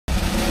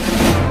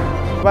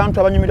Abantu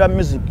abanyumira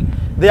music,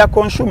 they are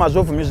consumers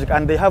of music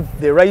and they have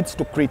the rights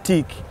to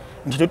critique.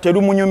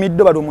 Ntiteru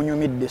munyumidde bali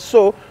munyumidde.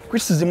 So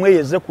criticism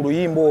eyeze ku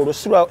luyimbo olwo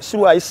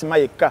sirwa isima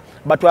yekka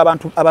but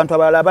abantu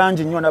abalala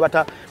bangi nnyo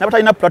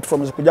nabatalina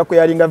platforms kujja ku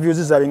yalinga views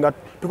zalinga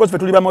because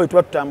tuli bamawe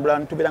tubatambula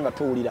ntubera nga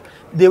tuwulira.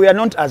 They were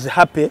not as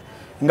happy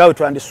ngawe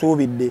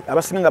twandisuubidde.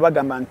 Abasinga nga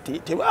bagamba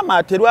nti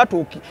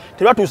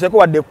terwatuuseko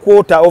wadde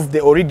quarter of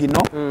the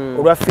original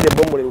olwa Fire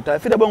Bongole Lutaya.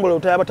 Fire Bongole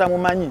Lutaya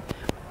batamumanyi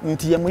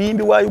nti ye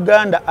muyimbi wa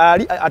Uganda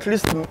ali at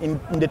least in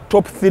the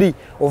top 3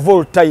 of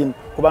all time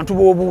ku bantu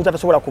b'obuuza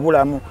tasobola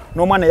kubulamu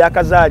n'omwana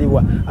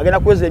yakazaalibwa agenda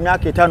kuweza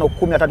emyaka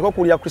 5-10 atandika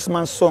okuwulira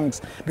Christmas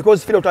songs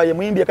because Fire Lutaya ye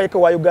muyimbi yakaika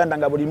wa Uganda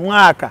nga buli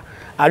mwaka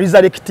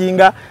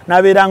alizalectinga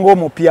n'abeera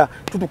ng'omupya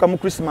tutuka mu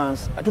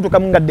Christmas tutuka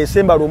mu nga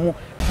December lumu.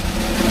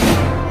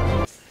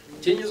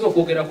 Kyenyinza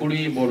okwogera ku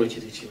luyimbo olwo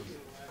kiri kimu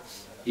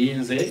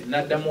inze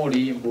naddamu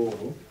oluyimbo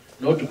olwo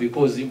not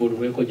because imbo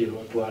luweko gye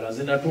luntwala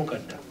nze natuuka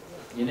dda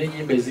nyina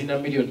ennyimba ezirina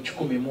milioni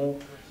 10 mu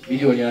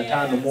milioni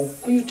 5 mu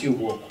ku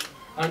YouTube okwo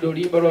andi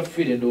oluyimba lwa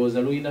Fire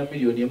ndowooza lulina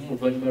milioni 1 mu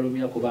luvannyuma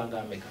lw'emyaka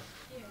kubanga ameka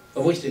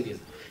oba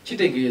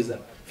kitegeeza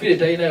Fire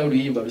talinayo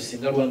oluyimba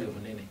lusinga lwange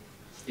bunene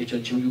ekyo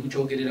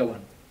nkyogerera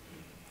wano.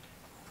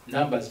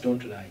 Numbers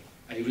don't lie.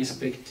 I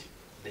respect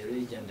the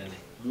legendary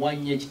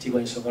mwanye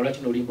ekitiibwa ensonga lwaki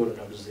n'oluyimba olwo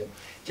naluzemu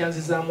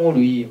kyanzizaamu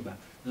oluyimba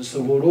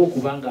nsobole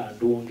okuba nga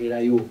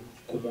ndongerayo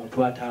ku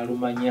muntu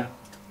ataalumanya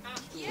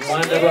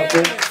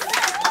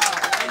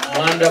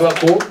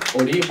mwandabako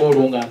oluyimba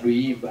olwo nga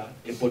nduyimba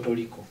e Puerto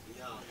Rico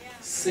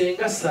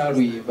senga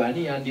saaluyimba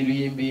ani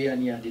yandiruyimbe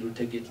ani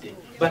yandirutegedde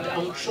but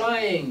I'm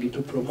trying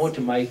to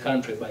promote my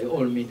country by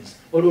all means.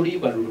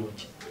 Oluyimba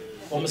lulungi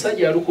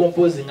omusajja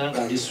yalukompozinga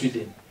nga ali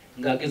Sweden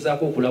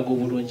ng'agezaako okulaga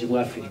obulungi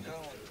bwa Africa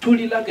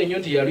tulilaga nnyo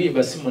nti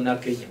yaluyimba si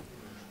munakenya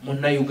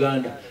munna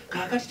Uganda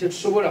kaakati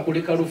tetusobola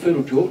kuleka lufe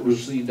lutyo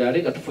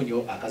luzindaale nga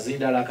tufunye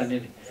akazindaala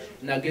akanene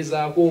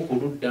nagezaako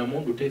okuluddamu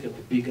nduteeke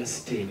ku bigger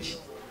stage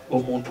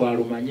omuntu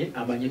alumanye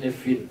amanye ne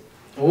Fire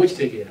oba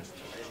okitegeera.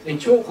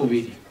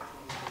 Ekyokubiri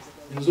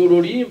nze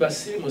oluyimba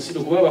si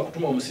musiru kuba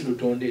bakutuma omusiru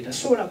tondeeta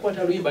sobola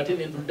kukwata luyimba ate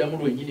nenduddamu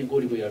lwennyini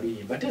ng'oli bwe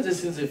yaluyimba ate nze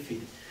sinze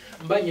Fire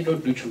mba nyina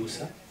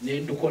oddukyusa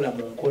nendukola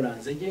mu nkola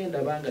nze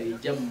gyendaba nga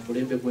yejja mu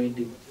mulembe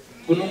gw'endimu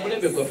guno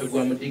omulembe gwaffe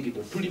gwa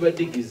mudigido tuli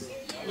badigizi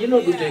nyina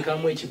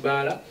oduteekamu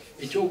ekibaala.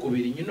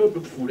 Ekyokubiri nyina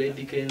odufuula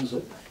endi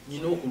Kenzo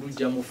nyina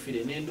okulujja mu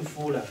Fire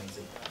nendufuula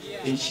nze.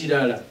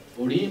 Ekirala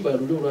oluyimba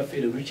luli olwa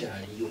Fire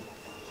lukyaliyo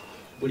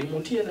buli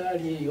muntu yena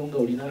ali eyo nga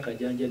olina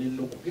akajanja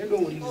n'ennoku genda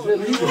owulirize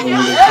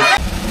luyimba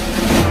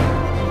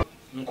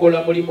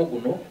nkola mulimu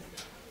guno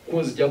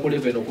kunzija ku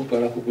leven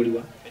okutwala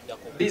kuguliwa.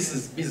 This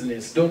is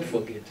business, don't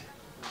forget.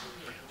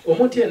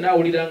 Omuntu yenna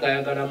awulira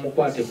ng'ayagala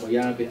mukwate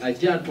muyambe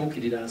ajja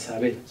ntuukirira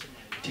nsabe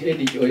ti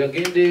Eddie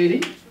oyagenda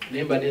eri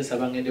nemba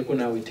nensaba ngendeko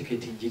naawe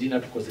tiketi njirina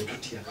tukoze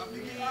tutya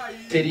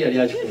teri yali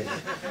akikoze.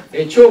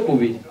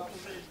 Ekyokubiri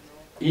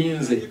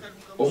inze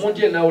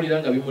omuntu yenna awulira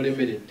nga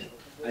bimulemeredde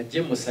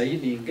ajje mu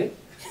sayininge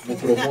mu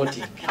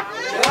promoting.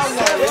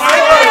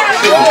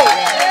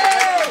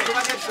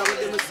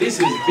 This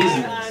is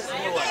business.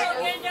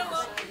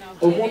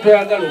 Omuntu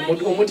ayagala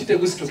omuti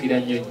tegusituukira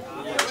nnyonyi.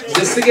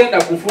 Nze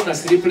sigenda kufuna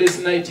sleepless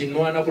night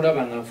nwana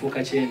kulaba nga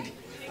nfuuka kyendi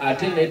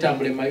ate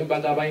neetambula emayumba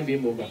g'abayimbi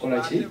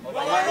mbakola ki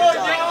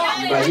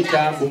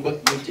mbayita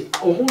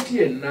omuntu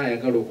yenna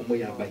ayagala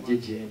okumuyamba ajje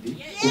gyendi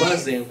kuba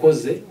nze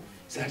nkoze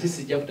ate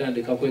sijja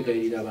kutandika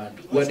kwegayirira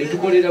abantu wadde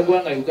tukolera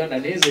gwanga Uganda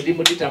naye nze ndi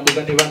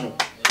muditambuza ne bano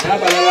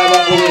n'abalala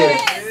abangoberera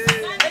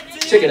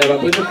kyegera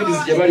bakwetokirizi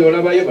gye bali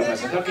olabayo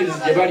bamasakakirizi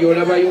gye bali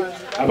olabayo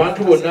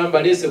abantu bonna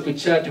mbaleese ku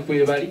kyati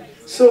kwebali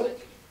so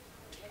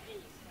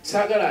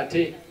saagala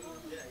ate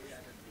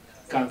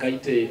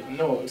kankaite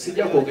no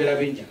sijja kwogera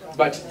bingi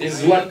but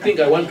there's one thing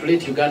I want to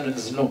let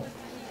Ugandans know.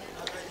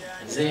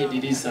 Nze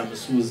Dirisa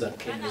Musuuza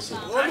Kenzo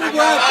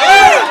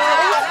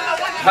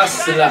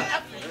hustler.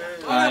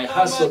 I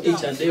hustle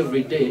each and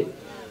every day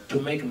to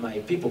make my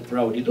people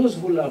proud, those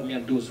who love me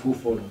and those who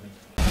follow me.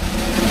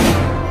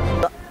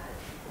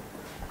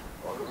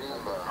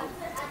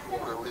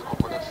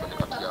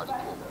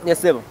 Yes,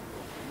 sir.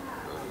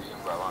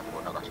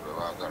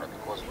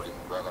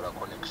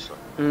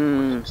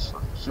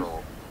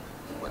 So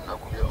when I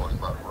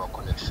could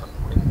connection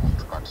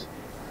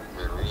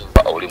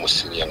oli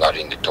musimya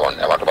ngari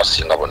nditone abantu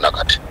basinga bonna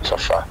kati so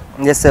far.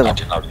 Yes, sir.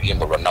 Ati na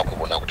luyimbo lwanaku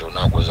bona kuti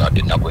unakoza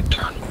adi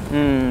nakwetano.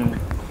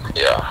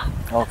 Yeah.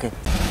 Okay.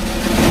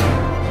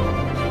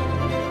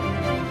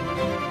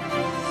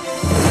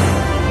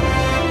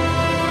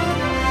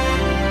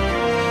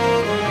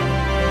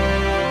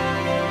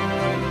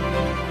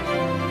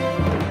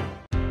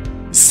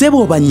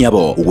 Sebo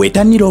banyabo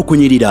wetanira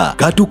okunyirira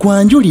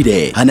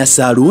katukwanjulire Hana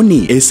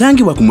Saluni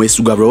esangibwa ku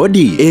Mwesuga Road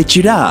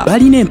ekira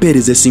balina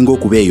empeereza esinga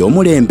okuba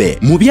ey'omulembe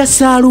mu bya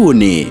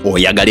saluni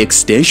oyagala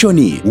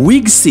extension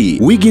wigs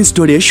wig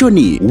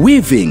installation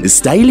weaving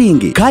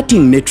styling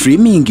cutting ne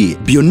trimming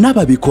byonna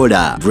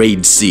babikola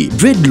braids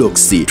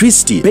dreadlocks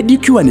twist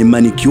pedicure ne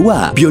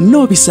manicure byonna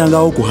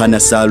obisangawo ku Hana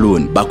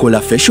Salon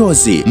bakola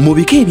facials mu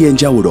bika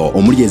ebyenjawulo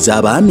omuli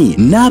ez'abaami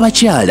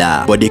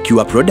n'abakyala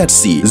bodicure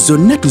products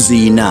zonna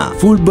tuziyina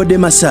full body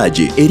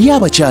massage eri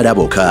abakyala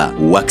boka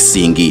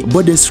waxing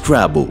body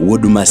scrub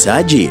wood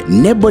massage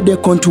ne body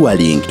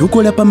contouring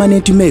tukola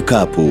permanent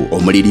makeup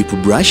omuli lip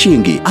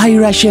brushing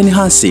eyelash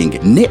enhancing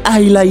ne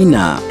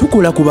eyeliner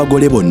tukola ku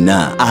bagole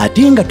bonna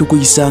ate nga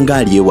tukuyisanga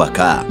ali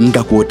ewaka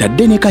nga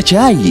kwotadde ne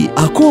kacaayi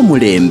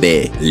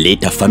ak'omulembe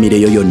leeta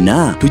famire yo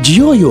yonna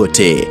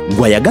tugiyoyoote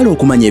gwayagala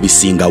okumanya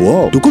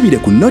ebisingawo tukubire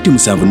ku noti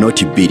 7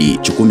 noti 2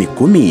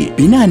 10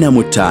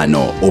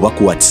 45 oba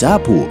ku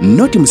WhatsApp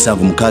noti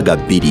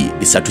 762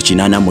 385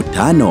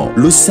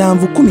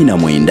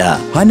 719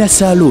 Hana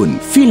Salon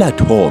feel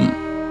at home.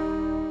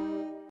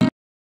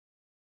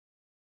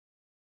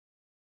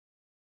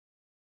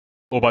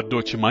 Obadde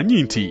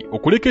okimanyi nti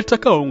okuleka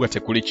ettaka nga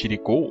tekuli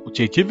kiriko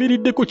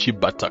kyekiviiriddeko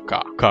kibba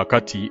ttaka.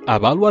 Kaakati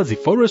Abalwazi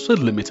Forestry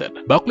Limited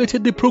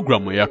bakuleetedde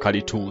pulogulaamu eya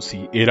kalitunsi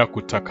era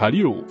ku ttaka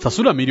lyo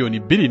sasula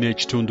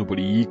 $2.5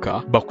 buli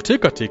yiika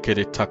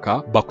bakuteekateekera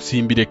ettaka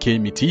bakusimbireko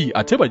emiti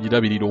ate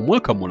bagirabirira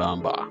omwaka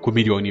mulamba ku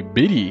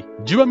 $2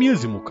 giba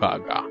myezi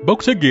 6.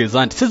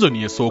 Bakutegeeza nti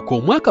sezoni esooka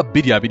omwaka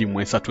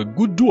 2023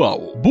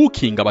 egguddwawo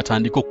booking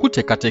batandika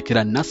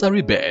okuteekateekera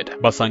nursery bed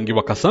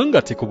basangibwa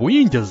Kasangati ku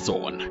Buyinja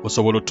Zone.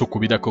 Osobola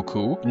okukubirako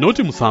ku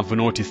noti 7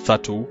 noti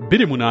 3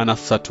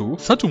 283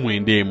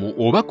 391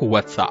 oba ku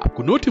WhatsApp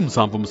ku noti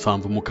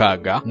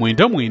 776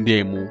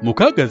 991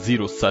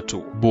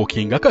 603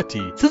 bookinga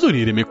kati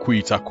sezoni ereme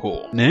kuyitako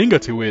naye nga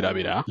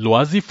teweerabira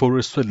Lwazi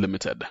Forestry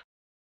Limited.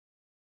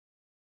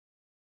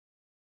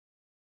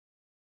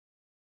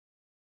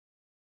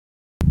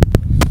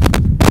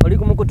 Oli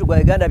ku mukutu gwa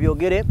Uganda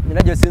byogere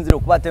ninajo sinzira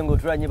okukwata ngo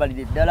tulanye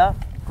balide ddala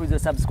kuizo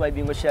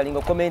subscribing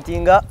sharing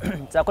commenting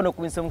sakono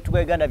kubinsa mukutu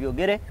gwa Uganda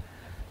byogere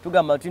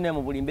tugamba tune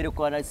mu buli mbere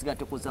ko anasiga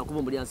tukuza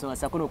kubumbuli ansonga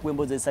sakono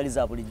kwemboza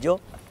esaliza bulijjo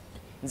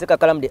nze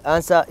KAKALAAMU the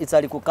answer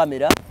itsali ku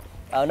kamera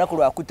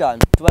nakulwa kutano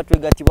tuba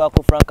twegatibwa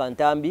ko Frank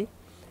Antambi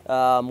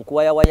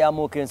mukuwaya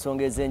wayamu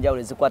kensonga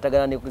ezenjawulo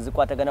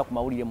zikwatagana ku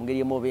mawulire mu ngeri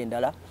emobe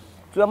endala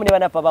tubamu ne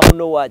banapa ba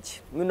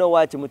muno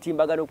watch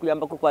mutimbagano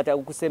kuyamba kukwata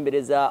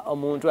okusembereza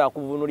omuntu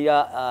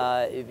akuvunulira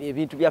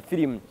ebintu bya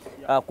film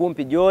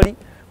kumpi joli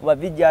mu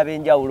bavijja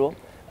abenjawulo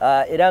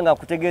era nga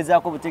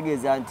kutegezaako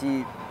butegeeza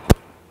nti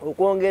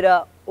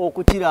okwongera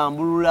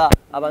okutirambulula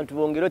abantu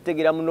bongera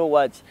otegera muno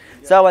watch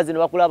sawa zino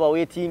bakulaba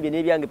wetimbye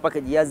nebyange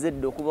package ya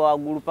Z okuba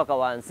wagulu paka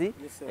wansi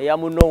eya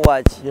muno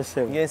watch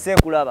ngense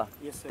kulaba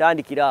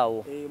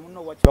tandikirawo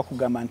muno watch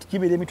bakugamba nti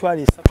kibere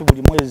emitwalo 3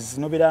 buli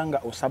mwezi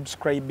noberanga o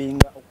subscribing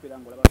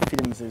okubiranga olaba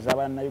films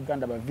ez'abana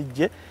Uganda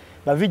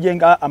bavije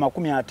nga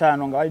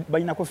 50 nga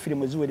balina ko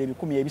films ziwere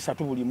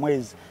 13 buli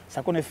mwezi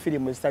sako ne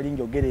films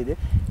zitalingi ogerere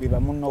biba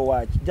muno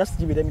watch just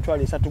kibere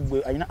emitwalo 3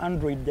 gwe alina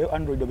android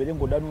obere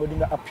ngo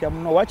downloadinga app ya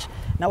muno watch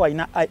na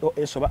walina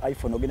iOS oba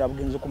iPhone ogenda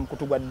bugenzo ku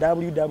mukutu gwa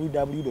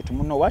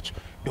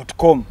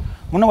www.munowatch.com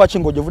muno watch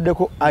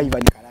ngojovuddeko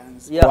Ivan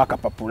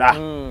Wakapapula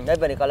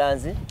Ivan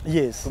Kalanzi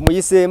yes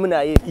muyisemu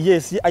naye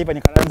yes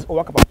Ivan Kalanzi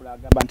Wakapapula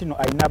agamba ntino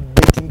alina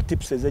betting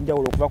tips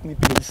ezenjawulo okuva ku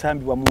mipira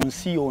egisambibwa mu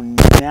nsi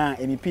yonna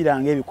emipira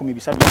ng'ebikumi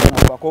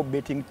 3 kwako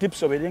betting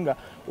tips oberenga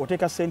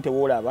oteka sente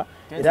wolaba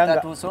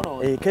era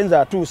Kenzo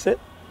atuuse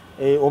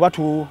oba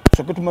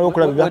tusoke tumale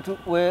okulabira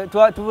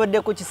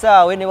tuvodde ku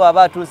kisaawe ne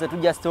waba atuuse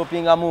tujja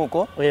stoppinga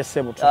muko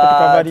yesebo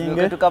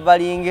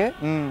tukavalinge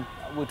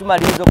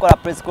butumalizo kola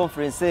press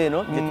conference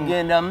eno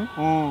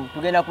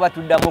tugenda kuba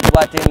tuddamu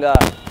okubatenga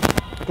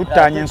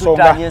tutanye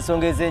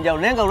ensonga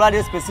ezenjawulo nenga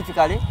ulwade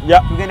specifically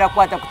tugenda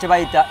kukwata ku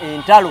kyebayita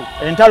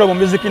entalo mu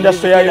music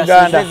industry ya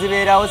Uganda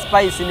zibeerawo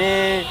spice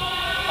ne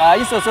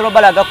isosolo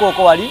balagako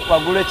oko wali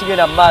waggulu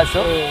ekigenda mu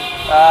maaso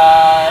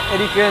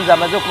Kenzo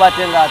amaze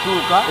okubatenga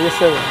atuuka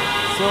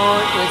so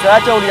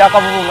ensalacho uli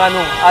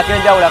akavuvungano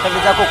akenjawulo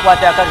akagezako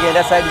okukwata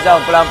akagenda side zawo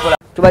mpolampola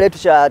tubale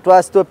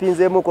twa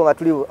stopinzemu ko nga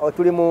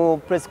tuli mu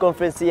press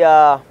conference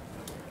ya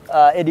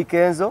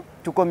Kenzo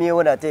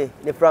tukomyewo nate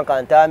ne Frank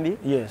Antambi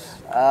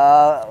yes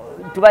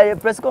tubale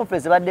press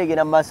conference badde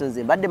gena maaso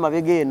nze badde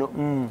mabege eno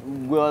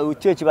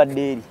gwe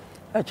kibadde eri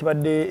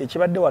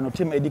ekibadde wano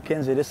team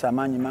Kenzo eresa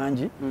amaanyi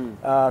mangi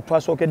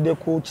twasokedde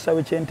ku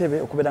kisawe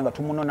ky'entebe okubeera nga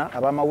tumunona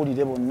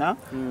abamawulire bonna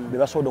be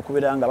basobola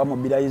okubeera nga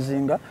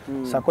bamobilizinga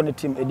sako ne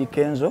team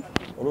Kenzo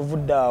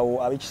oluvudde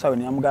awo ab'ekisawe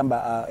ne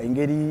yamugamba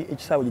engeri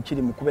ekisawe gye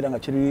kiri mu kubeera nga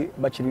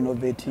bakiri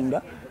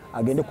innovatinga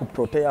agende ku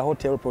Protea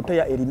Hotel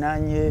Protea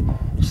erinaanye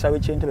ekisawe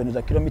ky'entebe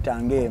za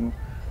kilomita ng'emu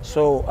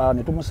so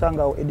ne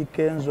tumusangawo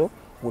Kenzo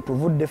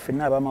utuvudde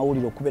fena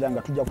abamawulire okubeera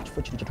nga tujja ku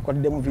kifo kino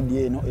kyetukwatiddemu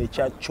video eno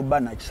ekya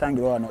Chubana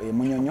ekisangirwa wano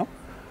Munyonyo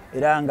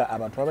era nga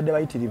abantu babadde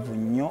bayitirivu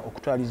nnyo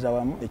okutwaliza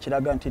wamu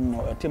ekiraga nti nno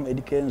team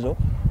Kenzo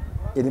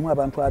erimu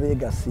abantu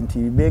abeegasse nti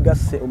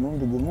beegasse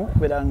omulundi gumu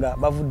okubeera nga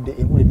bavudde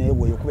ebule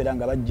n'ebweyo okubeera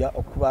nga bajja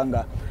okuba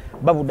nga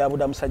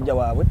babudaabuda musajja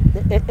waabwe.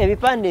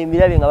 Ebipande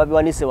emirabye nga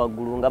babiwanise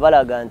waggulu nga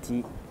balaga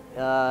nti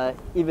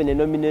even a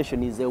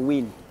nomination is a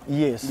win.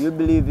 Yes. Do you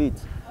believe it?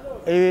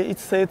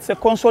 It's a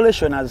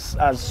consolation as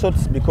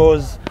sorts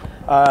because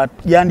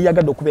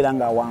yandiyagadde okubeera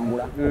nga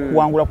awangula.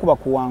 Okuwangula kuba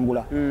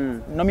kuwangula.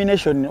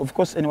 Nomination, of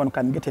course anyone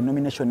can get a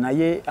nomination,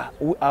 naye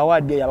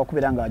award eyo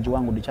abakubeera nga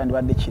agiwangudde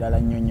kyandibadde kirala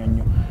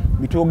nnyo.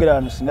 Bitwogera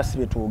wano singa si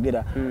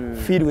betwogera.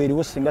 Feel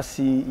weriwo singa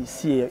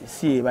si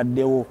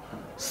ebaddewo.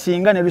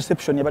 Singa ne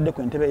reception yabadde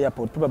ku Entebbe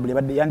airport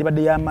probably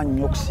yandibadde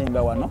yamanyi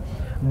okusinga wano,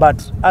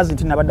 but as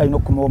it nabadde alina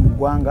okukomewo mu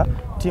ggwanga,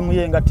 tiimu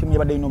ye nga tiimu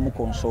yabadde alina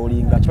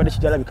omukonsolinga kibadde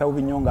kijalabikawo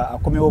binyonga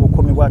akomewo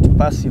obukomi bwati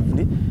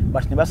passively,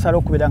 but ne basala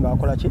okubeera nga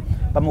bakola ki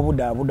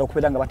bamubudaabuda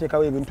okubeera nga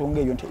bateekawo ebintu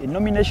ng'ebyo nti a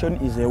nomination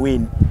is a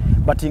win,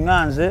 but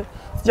nganze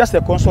it's just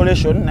a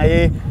consolation,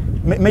 naye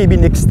maybe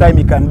next time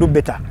he can do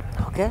better.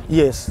 Okay.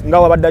 Yes, nga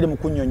wabadde ali mu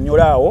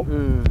kunnyonnyolaawo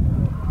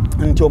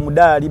nti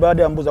omudaali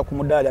baadde ambuza ku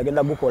mudaali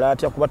agenda gukola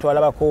atya kuba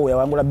twalabako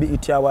yawangula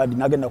BET award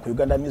n'agenda ku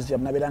Uganda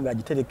Museum nabeera nga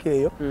agitereka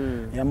eyo,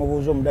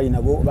 yamubuuza omudaali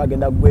nago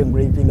bagenda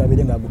engraving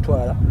abeere nga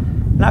agutwala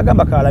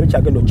n'agamba kalabi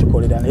kyagenda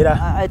okukikolera.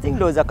 Era I think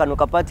those akano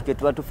kapati ke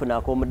tuba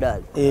tufunako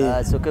omudaali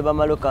soke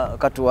bamalo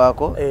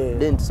katuwaako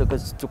then tusoke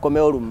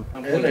tukomewo olumu.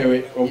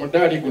 Anyway,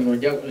 omudaali guno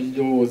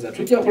ndowooza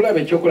tujja kulaba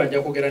ekyokola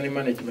nja kwogera ne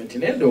management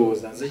naye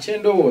ndowooza nze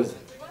kyendowooza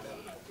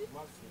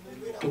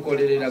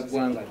tukolerera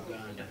ggwanga Uganda.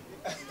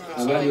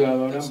 Abali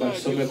wabalamu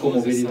basomeko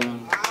mubiri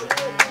bangu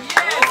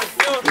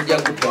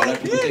tujja kutwala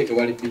tukuteeke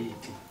wali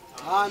BET.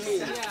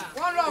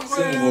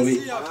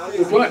 Simugobi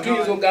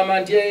tuyinza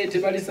okugamba nti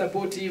tebali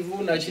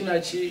supportive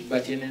nakinaki,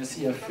 but eno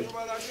ensi yaffe,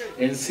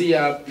 ensi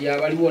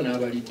yabaliwo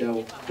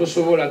n'abaliddawo.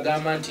 Tosobola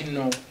gamba nti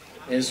nno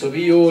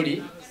ensobi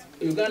yooli.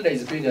 Uganda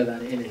is bigger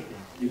than anything.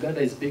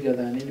 Uganda is bigger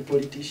than any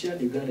politician.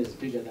 Uganda is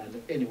bigger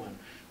than anyone.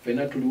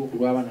 Fena tuliwo ku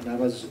lw'abaana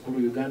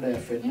n'abazzukulu. Uganda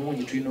yaffe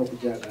nnungi tulina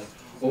okujagala.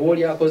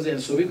 Owooli akoze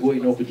ensobi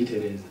gw'olina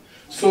okugitereeza.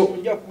 So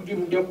nja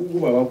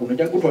kuguba waguno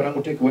nja kutwala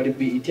nguteeke wali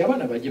BET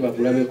abaana bajje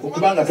bagulabeko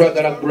kubanga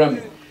twagala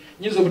Grammy.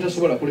 Nyinza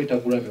obutasobola kuleeta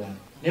Grammy wano.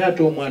 Naye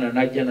ate omwana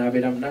n'ajja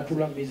n'abeeramu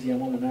n'atula mu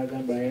museum omwo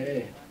n'agamba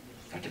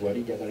kati wali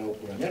njagala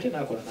Grammy ate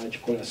n'akola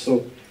n'akikola.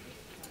 So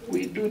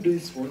we do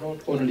this for not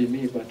only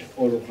me but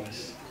all of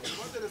us.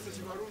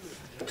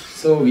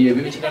 So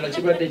ebyo ekirala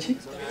kibadde ki?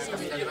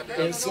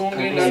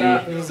 Ensonga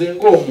endala nze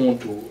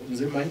ng'omuntu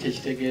nze manyi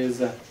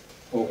kyekitegeeza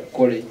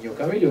okukola ennyo.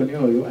 Kamiliyoni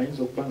oyo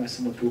ayinza okuba nga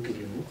si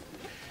mutuukirivu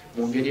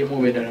mu ngeri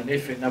emu endala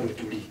neffe na bwe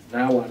tuli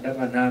naawe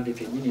ndaba nange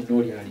kennyini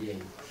n'oli ali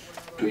eyo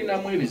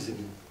tulinamu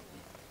ebizibu.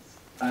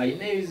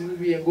 Ayina ebizibu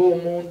bye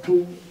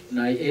ng'omuntu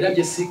era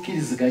bye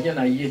sikkiriziganya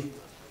naye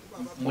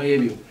mu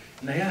ebyo,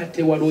 naye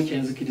ate waliwo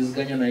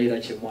kyenzikiriziganya naye era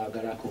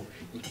kyemwagalako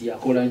nti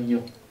yakola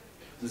nnyo.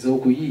 Nze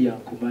okuyiiya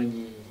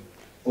nkumanyi,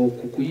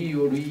 okukuyiiya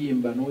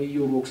oluyimba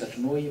n'oyiiya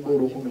olwokusatu n'oyimba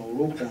olwokuna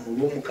olwokutaano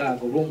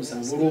olwomukaaga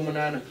olwomusanvu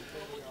olwomunaana,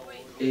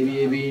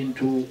 ebyo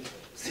ebintu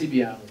si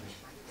byangu.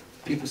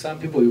 Some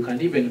people you can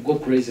even go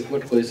crazy kuba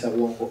tukozesa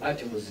bwongo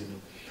ati muzibu.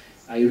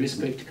 I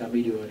respect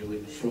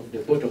Chameleon from the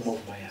bottom of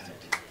my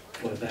heart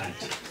for that.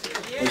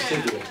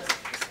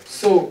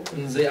 So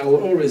nze I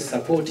will always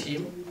support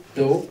him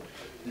though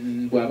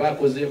bw'aba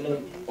akozemu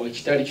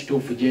ekitali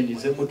kituufu gye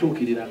nze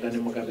mutuukiriranga ne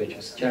mugamba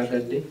ekyo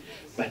sikyagadde,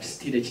 but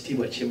still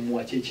ekitiibwa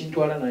kyemuwa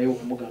kyekintwala naye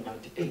okumugamba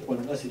nti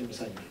wano nga siri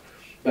musanyufu.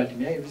 But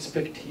may I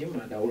respect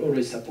him and I will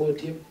always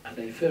support him, and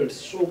I felt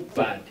so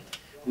bad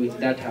when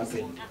that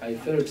happened. I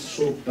felt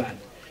so bad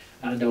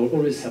and I will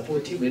always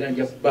support him. Era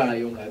nja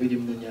kubaayo nga abiri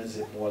mu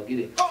Nyanzi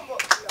muwagire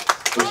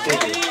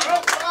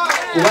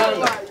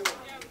kubanga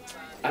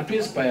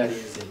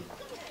atuinspirinze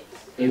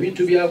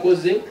ebintu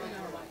byakoze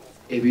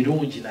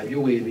ebirungi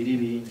nabyo weebiri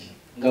bingi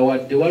nga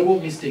wadde waliwo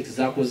mistakes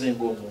zakoze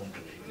ng'omuntu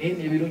naye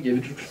n'ebirungi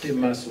ebitutute mu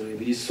maaso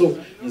ebiri. So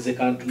nze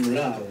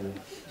kantunulaawo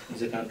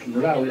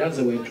era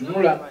nze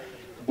wentunula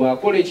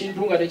bw'akola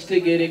ekintu nga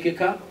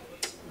tekitegeerekeka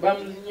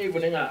bamunyiivu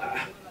ne nga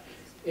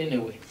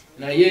anyway,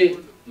 naye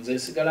nze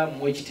nsigala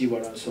mu ekitiibwa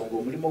lwa nsonga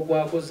omulimu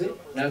gwakoze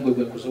nange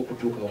gwe nkoze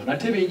okutuuka wano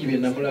ate bingi bye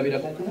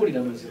namulabirako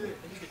nkubuulira mazima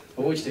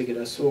oba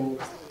okitegeera. So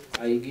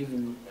I give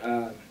him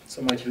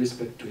so much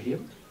respect to him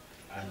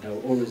and I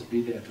will always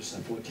be there to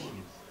support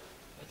him.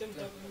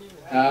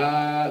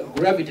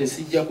 Gravity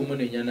sijja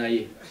kumunenya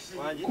naye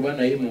kuba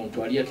naye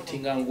muntu ali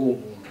akitinga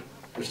ng'omuntu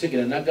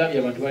okitegeera. Nagambye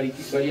abantu bali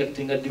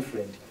akitinga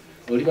different.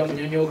 Oli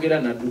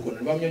bamunyonyogera Naduka,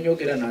 oli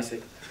bamunyonyogera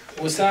n'aseka.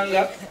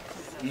 Osanga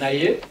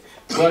naye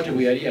bwate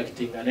bwe yali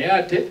akitinga naye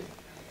ate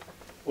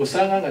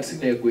osanga nga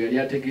tisinaye gwe yali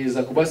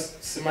ategeeza kuba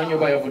simanyi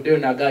oba yavuddeyo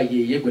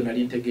nagaaye gwe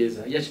nali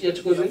ntegeeza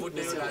yakikoze.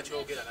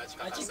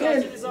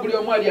 Buli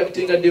omu ali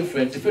akitinga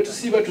different. Ffe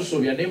tusiiba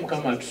tusobya naye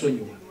Mukama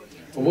atusonyiwa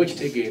oba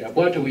okitegeera.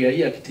 Bwate bwe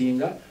yali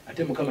akitinga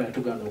ate Mukama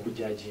yatugaana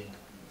okujajinga.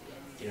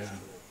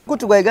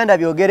 Okuwutulwa Uganda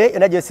byogere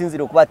yonna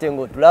gyesinzire okuba ate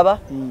ng'otulaba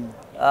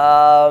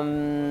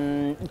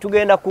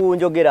tugenda ku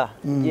njogera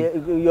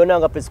yona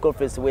nga press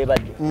conference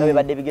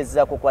webadde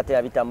bigezezaako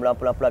okukwatira bitambula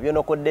mpolampola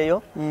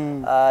byonokoddeyo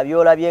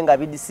byolabye nga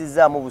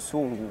bidisiza mu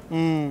busungu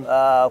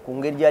ku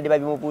ngeri gyadde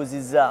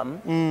babimubuuzizzaamu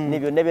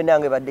nebyo byonna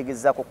nga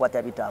baddegezezaako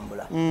okukwatira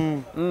bitambula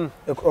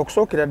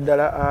okusookera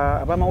ddala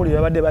abamawulire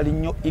babadde bali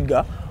nnyo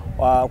iga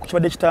ku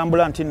kibadde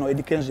kitambula nti nno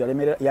Eddie Kenzo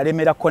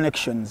yalemera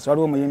connections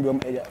waliwo omuyimbi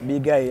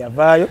bigaye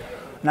yavaayo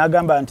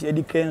n'agamba nti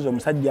Eddie Kenzo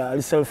omusajja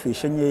ali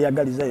selfish ennyo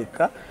yeeyagaliza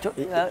yekka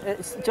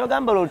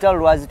kyogamba olutalo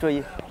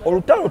lwazitoye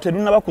olutalo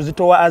terunaba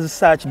kuzitowa as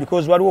such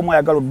because waliwo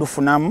omwayagala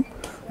oddufunamu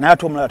naye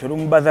ate omulala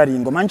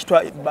terumubazaringa omanyi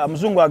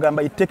muzungu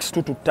agamba it takes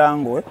two to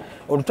tango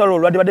olutalo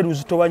olwadde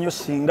luzitowa nnyo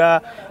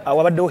singa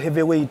wabaddewo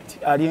heavyweight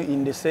ali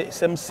in the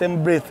same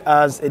breath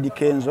as Eddie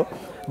Kenzo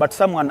but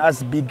someone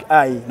has big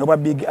eye noba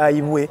big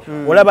eye bwe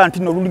olaba nti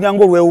nolulinga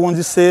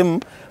olwewunziseemu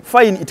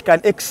fine it can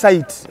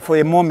excite for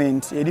a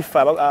moment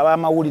erifa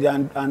abamawulire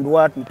and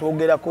what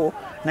ntwogerako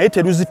naye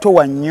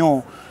teruzitowa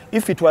nnyo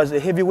if it was a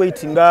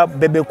heavyweight nga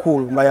Bebe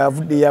Cool nga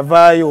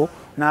yavaayo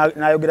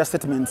n'ayogera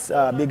statements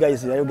big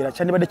eyes yayogera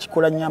kyandibadde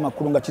kikola nnyo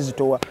amakulu nga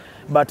kizitowa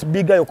but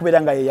big eye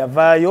okubeera nga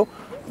yeyavaayo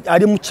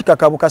ali mu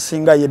kikakabu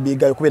kasinga ye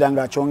big eye okubeera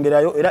nga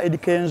akyongerayo era Eddie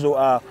Kenzo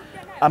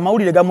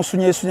amawulire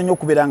gamusunyesunye nnyo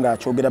okubeera nga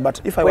akyogera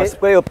but if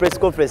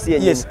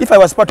I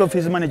was part of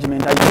his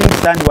management I think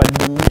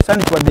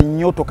sanditwadde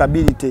nnyo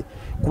tokability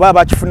kuba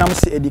abakifunamu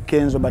si Eddie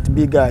Kenzo but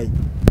big eye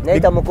naye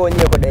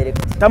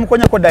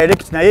tamukonyeko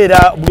direct naye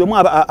era buli omu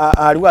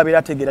aliwo abeera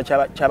ategeera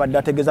kyabadde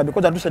ategeeza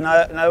because atuse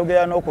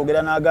n'ayogera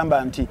n'okwogera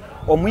n'agamba nti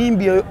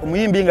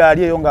omuyimbi nga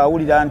ali eyo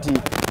ng'awulira nti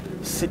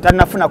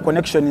tannafuna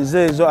connections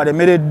ezo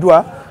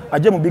alemereddwa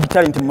ajje mu big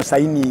talent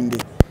musayininge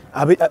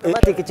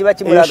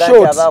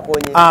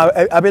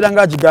abeera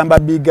nga agigamba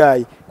big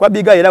eye kwa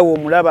big eye era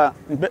woomulaba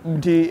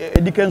nti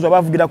Eddie Kenzo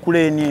abavugira ku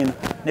leeni eno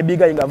ne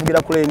big eye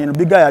ng'avugira ku leeni eno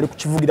big eye ali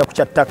kukivugira ku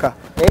kyattaka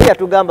naye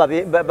yatugamba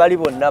bali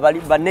bonna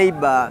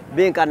baneighbor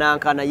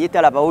benkanankana ye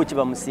talabawo kye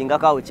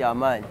bamusingako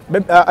kyamaanyi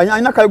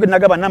alina kayogere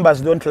nagamba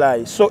numbers don't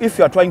lie so if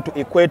you are trying to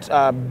equate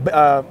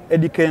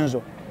Eddie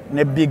Kenzo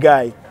ne big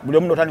eye buli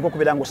omu otandika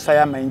okubeera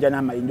ng'ossaayo amayinja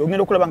n'amayinja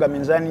ogenda okulaba nga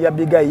minzaani ya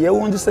big eye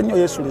yeewunzise nnyo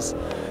yeesulise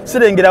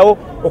sirengerawo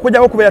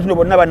okujjako okubeera tino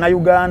bonna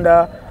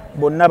bannayuganda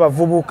bonna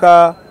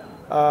bavubuka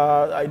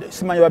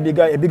simanyi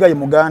big eye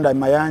muganda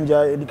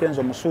mayanja Eddie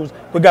Kenzo musuuzi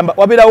kwegamba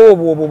wabeerawo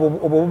obwo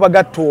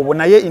bubagatta obwo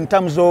naye in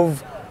terms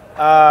of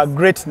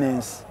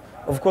greatness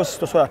of course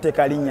tosobola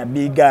teeka linnya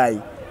big eye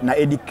na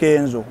Eddie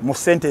Kenzo mu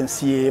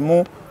sentence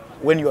yemu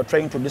when you are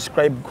trying to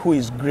describe who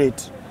is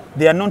great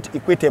they are not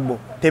equitable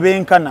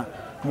tebenkana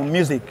mu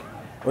music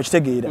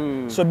okitegeera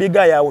so big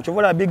eye awo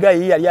kyovola big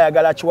eye yali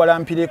ayagala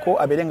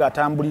akiwalampireko abeere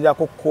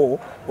ng'atambulirako ko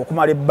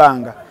okumala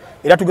ebbanga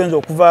era tugenza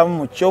okuvaamu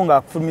mu kyo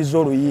ng'akufumiza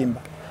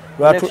oluyimba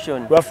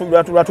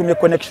lwatumye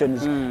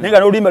connections naye nga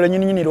n'oluyimba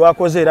lwennyininyini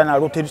lwakoze era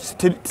nalwo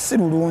si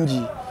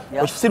lulungi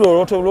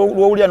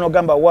lwowulira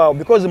n'ogamba wow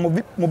because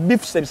mu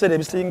beefs ebiseera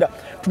ebisinga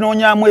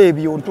tunoonyaamu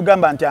ebyo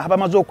tugamba nti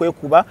abamaze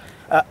okwekuba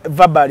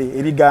verbally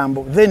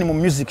ebigambo then mu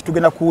music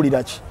tugenda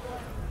kuwulira ki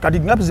kati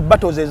ngapi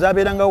battles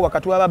ezabeerangawo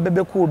wakati wa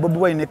Bebe Cool Bobby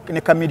Wine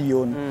ne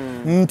Chameleone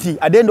nti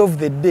at the end of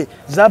the day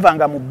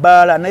zavanga mu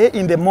bbaala naye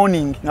in the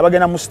morning nga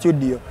bagenda mu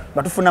studio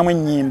batufunamu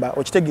ennyimba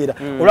okitegeera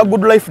olwa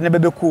Good Life ne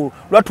Bebe Cool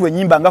lwatuwa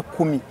ennyimba nga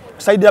 10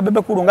 side ya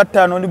Bebe Cool nga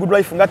 5 ne Good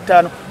Life nga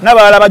 5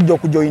 n'abalala bajja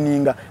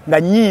okujoininga nga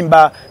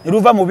nnyimba ne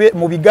luva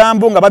mu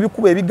bigambo nga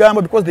babikuba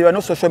ebigambo because there were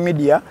no social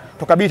media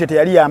tokability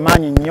teyali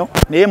y'amaanyi nnyo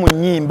naye mu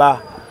nnyimba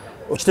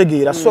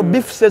okitegeera so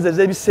beef says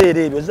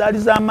ebiseera ebyo zaali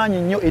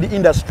z'amaanyi nnyo eri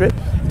industry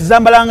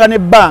tizambalanga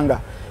n'ebbanga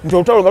nti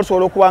olutalo nga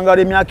lusobola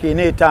okuwangala emyaka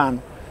 4-5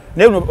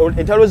 naye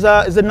entalo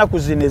z'ennaku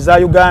zino eza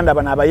Uganda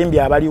bano abayimbi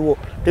abaliwo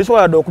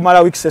tezisobola dde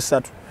okumala weeks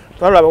 3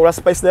 twalaba olwa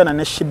Spice Diana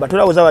ne Shiba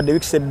tulabye wadde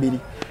weeks 2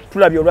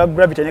 tulabye olwa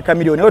Gravity ne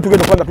Chameleone naye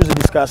tugenda okubanga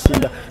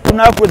tuzidiscussinga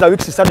tunala kuweza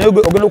weeks 3 naye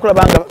ogenda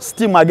okulaba nga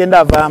steam agenda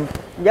avaamu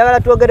njagala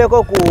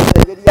twogereko ku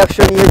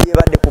reaction ye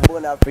ebadde ku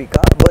Born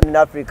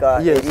Africa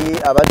eri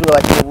abantu nga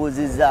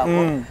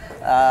bakibuuzizzaako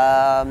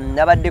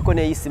nabaddeko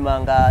neyisima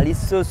nga ali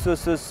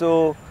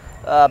so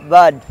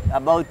bad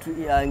about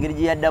engeri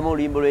gye yaddamu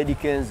oluyimba lwa Eddie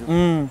Kenzo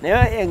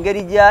naye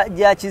engeri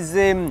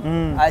gyakizeemu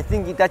I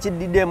think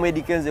takiddiddeemu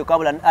Eddie Kenzo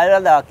kabula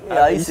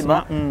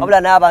isima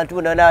wabula n'abantu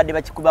bonna nabadde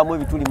bakikubamu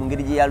ebituli mu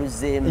ngeri gye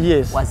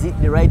yaluzeemu was it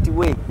the right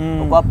way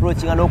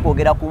okwaprochinga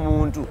n'okwogera ku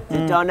muntu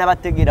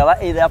nabategeera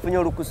ba either yafunye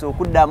olukusa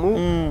okuddamu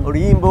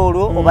oluyimba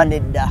olwo oba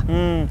nedda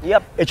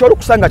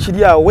ekyolukusa nga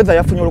kiri awo whether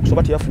yafunye olukusa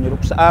oba teyafunye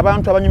olukusa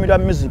abantu abanyumira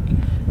music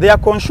they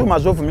are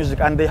consumers of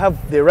music and they have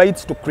the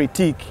right to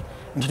critique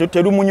nti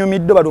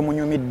terumunyumidde bali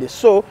omunyumidde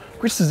so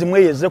criticism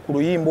eyeze ku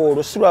luyimba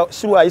olwo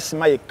si lwa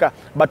isima yekka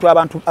but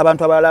abantu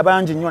abalala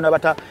bangi nnyo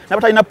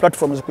n'abatalina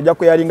platforms kujja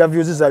kweyalinga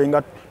views zaabwe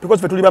nga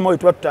because fe tuli bamawe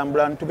tuba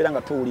tutambula tubeera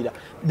nga tuwulira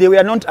they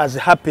were not as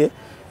happy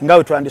nga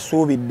we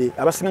twandisuubidde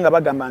abasinga nga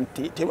bagamba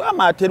nti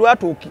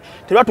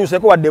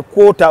terwatuuseeko wadde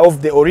quarter of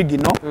the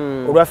original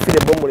olwa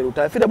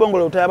Fire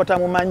Bongole Lutaya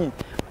batamumanyi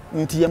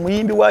nti ye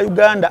muyimbi wa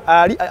Uganda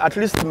ali at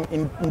least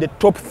in the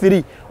top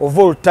 3 of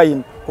all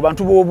time ku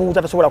bantu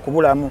b'obuuza tasobola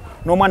kubulamu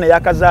n'omwana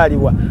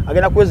yakazaalibwa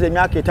agenda kuweza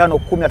emyaka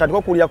 5-10 atandika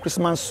okuwulira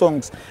Christmas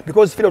songs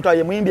because file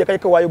otaye muyimbi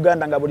yakaike wa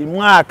Uganda nga buli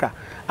mwaka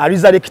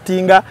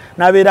alizalectinga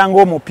n'abeera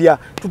ng'omupya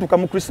tutuka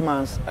mu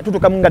Christmas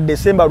tutuka mu nga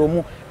December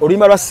lumu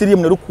oluyimba lwa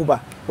Sirimu ne lukuba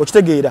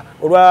okitegeera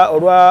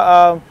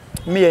olwa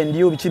me and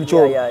you bichi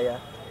bicho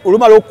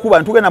olumala okuba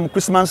ntugenda mu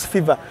Christmas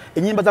fever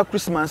enyimba za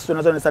Christmas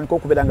zona zona nesandika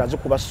okubeera nga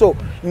zikuba so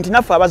nti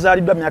naffe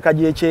abazaalidwa myaka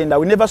gy'ekyenda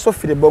we never saw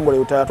file bongo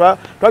leo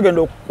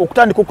twagenda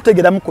okutandika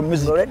okutegeeramu ku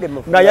music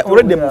nga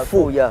already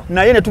mufu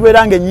naye ne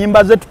tubeera nga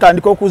ennyimba ze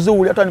tutandika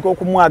okuziwulira tutandika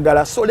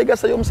okumwagala so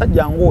legasa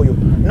y'omusajja ng'oyo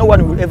no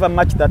one will ever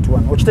match that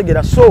one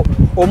okitegeera so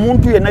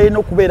omuntu yenna yena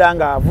okubeera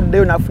nga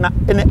avuddeyo n'afuna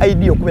any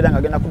idea okubeera nga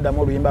agenda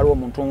kuddamu oluyimba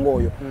lw'omuntu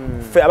ng'oyo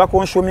ffe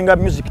abaconsuminga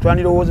music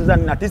twandirowoozeza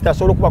nti artist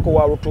asobola okubako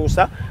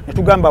walutuusa ne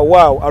tugamba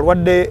wow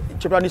alwadde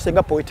kyetwandise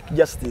nga poetic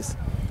justice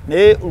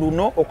naye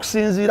luno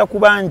okusinziira ku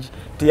bangi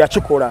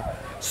teyakikola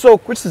so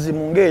criticism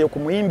ng'eyo ku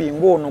muyimbi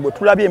ng'ono bwe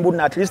tulabye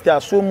mbuna at least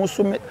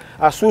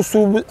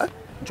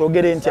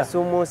nkyogere ntya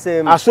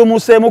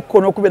asumuuseemu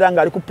kkono okubeera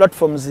nga ali ku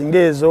platforms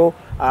ng'ezo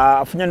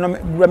afunye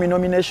Grammy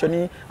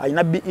nomination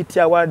alina BET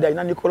award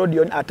alina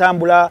Nickelodeon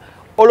atambula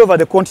all over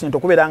the continent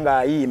okubeera nga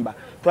ayimba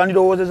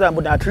twandirowoozeza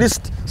mbuna at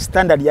least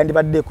standard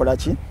yandibadde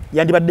ekolaki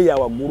yandibadde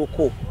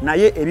yawagguluko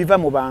naye ebiva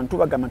mu bantu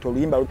bagamba nti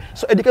oluyimba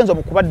so Eddie Kenzo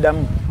mu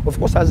kubaddamu of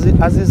course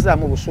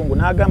azizaamu busungu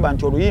n'agamba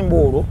nti oluyimba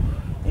olwo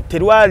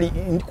terwali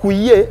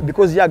kuye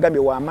because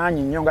yagambye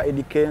wamaanyi nnyo nga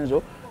Eddie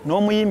Kenzo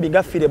n'omuyimbi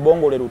nga Fire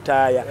Bongo le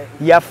Lutaaya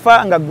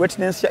yafa nga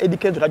greatness ya Eddie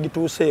Kenzo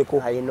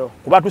tagituuseeko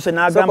kuba tuuse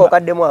n'agamba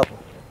okaddemu apo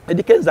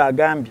Eddie Kenzo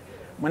agambye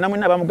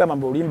mwena bamugamba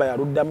mbu oluyimba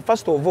yaluddamu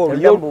first of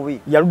all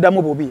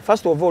yaluddamu bubi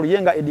first of all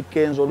yenga Eddie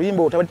Kenzo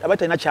oluyimba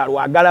abatalina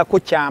kyalwagalako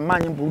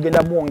kyamaanyi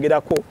lugenda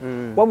muwongerako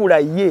wabula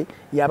ye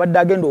yabadde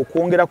agenda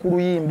okwongera ku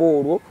luyimba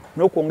olwo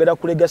n'okwongera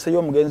ku legacy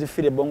y'omugenzi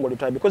Fire Bongo le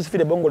Lutaaya because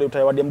Fire Bongo le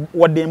Lutaaya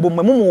wadde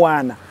mbumwe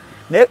mumuwaana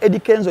naye Eddie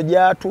Kenzo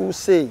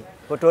gyatuuse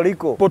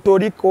Puerto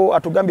Rico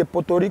atugambye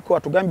Puerto Rico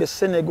atugambye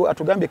Senegal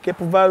atugambye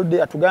Cape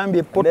Verde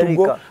atugambye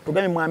Portugal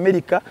atugambye mu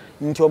America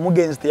nti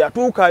omugenzi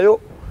teyatuukayo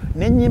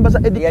n'ennyimba za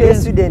Eddie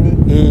Kenzo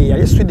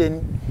yali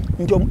Sweden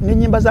nti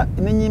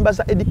n'ennyimba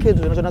za Eddie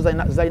Kenzo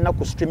zonna zalina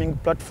ku streaming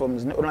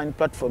platforms ne online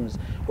platforms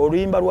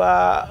oluyimba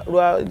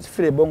lwa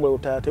Fire Bongo le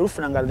Lutaaya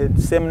terufunanga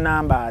the same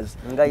numbers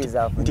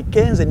nti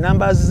Kenzo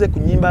numbers ze ku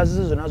nnyimba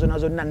ze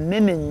zonna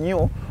nene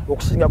nnyo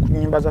okusinga ku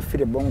nnyimba za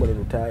Fire Bongo le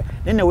Lutaaya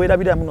nene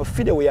weerabira muno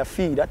Fire we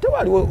yafiira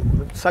tewaliwo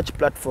such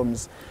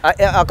platforms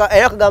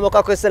era akagambo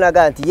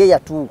kakwesenaga nti ye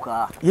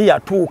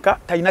yatuuka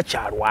talina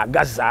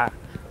kyalwagaza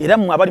era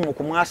mu abali mu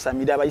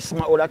kumwasamira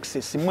abayisima all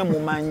access mwe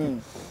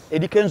mumanyi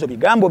Eddie Kenzo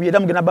bigambo bye era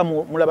mugenda ba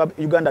mulaba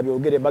Uganda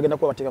byogere bagenda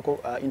kuba batekako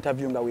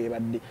interview nga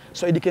weebadde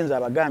so Eddie Kenzo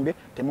abagambye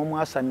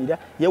temumwasamira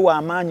ye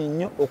wamaanyi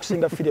nnyo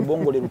okusinga Fire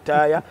Bongo le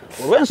Lutaaya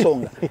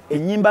olw'ensonga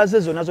ennyimba ze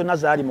zonna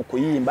zaali mu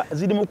kuyimba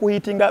ziri mu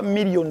kuhitinga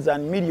millions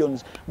and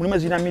millions mulimu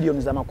zina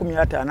millions za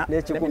 50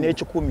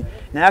 n'ekikumi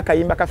naye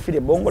akayimba ka Fire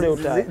Bongo le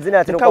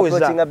Lutaaya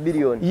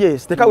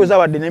tekaweza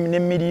wadde ne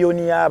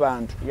miliyoni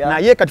y'abantu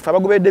naye kati fa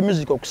bagobedde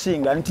music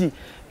okusinga nti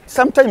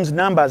sometimes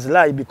numbers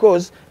lie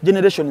because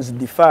generations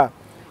differ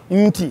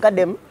nti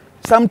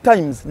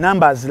sometimes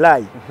numbers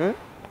lie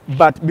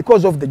but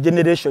because of the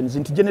generations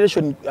into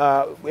generation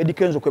Eddie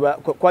Kenzo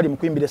kwali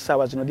mkuimbire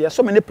sawa zino there are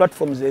so many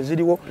platforms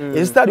eziriwo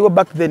ezitaliwo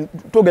back then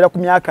togera ku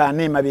myaka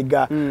 4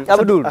 mabega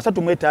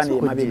asatu mweta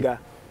 4 mabega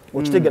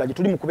okitegera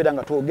tuli mukubera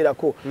nga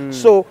twogerako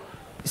so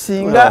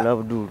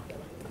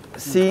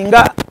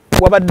singa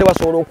wabadde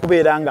wasobola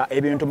okubeera nga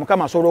ebintu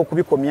mukama asobola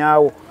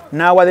okubikomyawo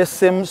now the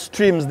same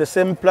streams the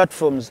same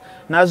platforms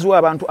nazwa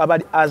abantu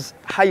abali as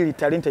highly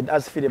talented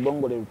as Fire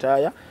Bongo le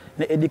Lutaaya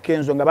ne Eddie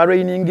Kenzo nga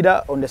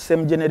barainingira on the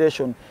same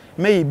generation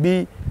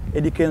maybe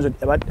Eddie Kenzo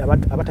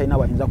abatalina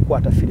wayinza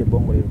kukwata Fire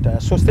Bongo le Lutaaya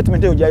so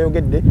statement eyo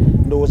gyayogedde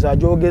ndowooza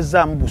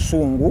agyogeza mu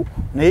busungu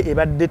naye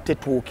ebadde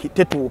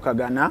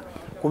tetuukagana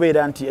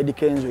kubeera nti Eddie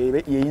Kenzo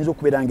yeyinza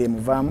okubeera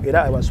ng'emuvaamu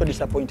era I was so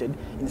disappointed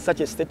in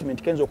such a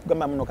statement Kenzo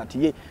okugamba muno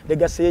kati ye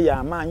legacy ye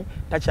y'amaanyi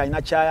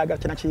takyalina kyayaga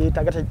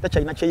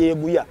takyalina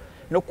kyeyeeguya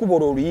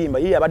n'okubola oluyimba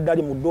ye abadde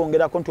ali mu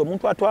ddongerako nti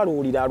omuntu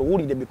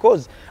aluwulire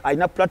because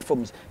alina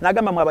platforms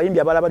n'agamba mu abayimbi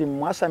abalala bali mu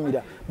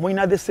mwasamira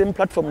mulina the same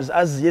platforms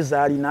as ye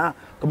zaalina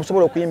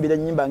temusobola okuyimbira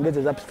ennyimba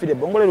ng'ezo za Fire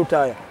Bongo le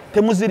Lutaaya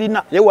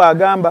temuzirina ye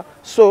waagamba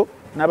so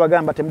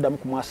n'abagamba temuddamu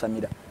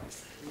kumwasamira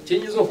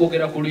kiyinza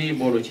okwogera ku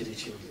luyimba olwo kiri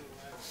kimu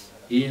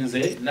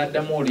inze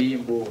naddamu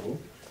oluyimba olwo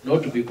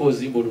not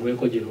because imbo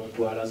luweko gye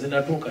luntwala nze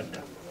natuuka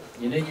dda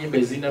nyina ennyimba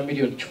ezirina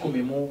miliyoni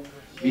 10 mu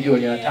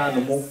miliyoni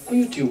 5 mu ku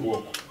YouTube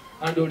okwo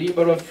andi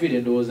oluyimba lwa Fire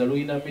ndowooza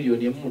lulina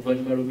miliyoni 1 mu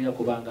luvannyuma lw'emyaka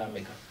kubanga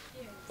ameka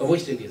oba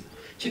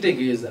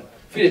kitegeeza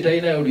Fire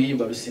talinayo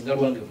oluyimba lusinga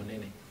lwange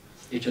bunene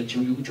ekyo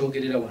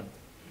nkikyogerera wano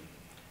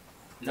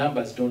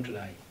numbers don't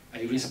lie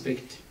I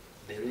respect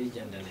the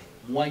legendary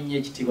mwanye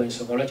ekitiibwa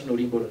ensonga lwaki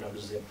n'oluyimba olwo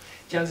naluzemu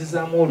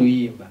kyanzizaamu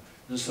oluyimba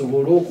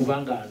nsobola okuba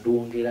nga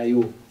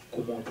ndongerayo ku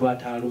muntu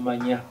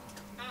atalumanya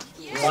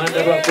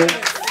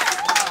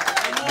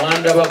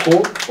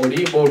mwandabako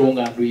oluyimba olwo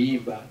nga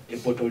nduyimba e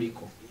Puerto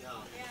Rico.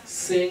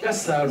 Senga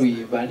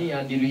saluyimba ani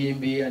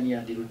yandiruyimbe ani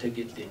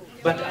yandirutegedde.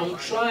 But I'm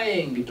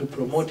trying to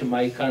promote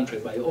my country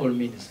by all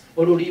means.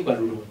 Oluyimba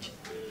lulungi.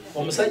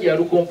 Omusajja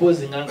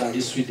yalukompozi nga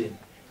ali Sweden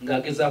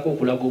ng'agezaako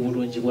okulaga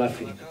obulungi bwa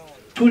Africa.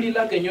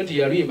 Tulilaga ennyo nti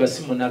yaluyimba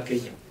si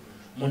Munnakenya,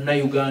 Munna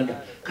Uganda.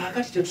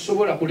 Kaakati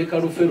tetusobola kuleka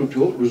lufe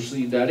lutyo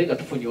luzindaale nga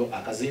tufunye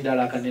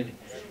akazindaala akanene.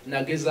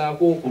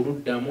 Nagezaako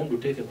okuluddamu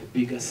nduteeke ku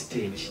bigger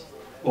stage.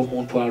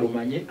 Omuntu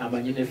alumanye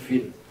amanye ne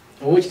film.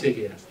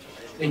 Owekitegeera.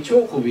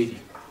 Ekyokubiri,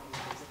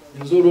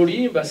 nze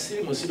oluyimba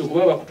siri musiru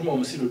kuba bakutuma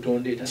omusiru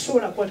tondeeta.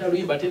 Sobola kwata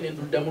luyimba ate ne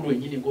nduddamu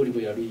lwennyini ng'oli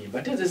bwe yaluyimba.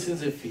 Ate nze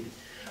sinze film.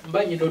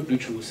 Mba nyina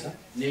oddukyusa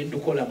ne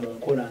ndukola mu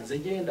nkola nze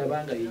gye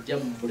ndaba nga yejja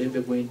mu mulembe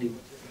gw'endimu.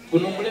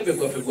 Guno omulembe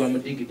gwaffe gwa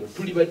mudigido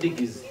tuli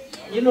badigizi.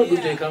 Nyina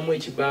oduteekamu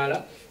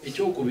ekibaala,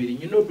 ekyokubiri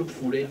nyina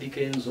odufuula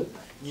Kenzo,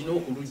 nyina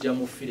okulujja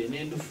mu fire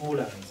ne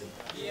ndufuula nze.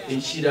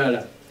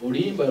 Ekirala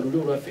oluyimba luli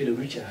olwaffe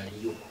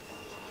lukyaliyo.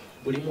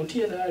 Buli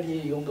muti era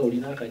ali eyo nga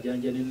olina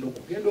akajanja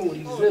n'ennuku genda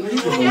owulirize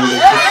luyimba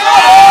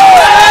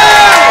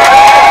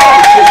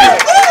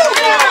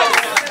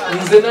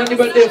nze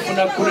nandibadde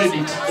nfuna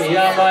credit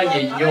ey'amaanyi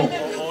ennyo.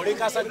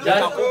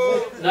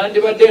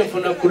 Nandibadde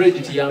nfuna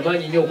credit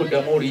y'amaanyi nnyo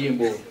okuddamu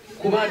oluyimba olwo.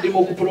 Kuba ndi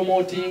mu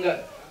kupromotinga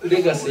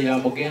legacy ya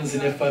mugenzi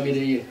ne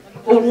family ye.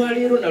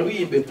 Olwaleero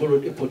naluyimba e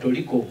Puerto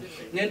Rico,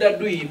 ngenda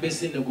duyimba e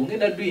Senegal,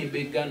 ngenda duyimba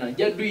e Ghana,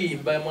 nja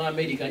duyimba mu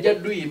America, nja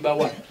duyimba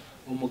wa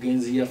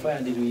omugenzi yafa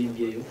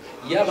yandiruyimbye eyo.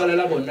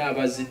 Y'abalala bonna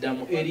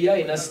abaziddamu eri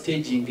alina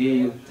staging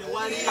eyo.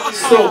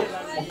 So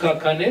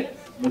mukakane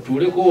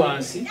mutuuleko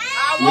wansi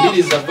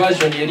wuliriza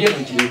version eri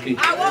mukireke.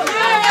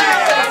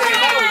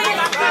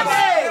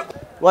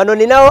 Wano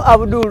ninawo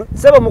Abdul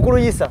sebo mukulu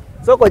Yisa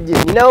soko je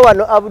ninawo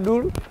wano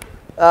Abdul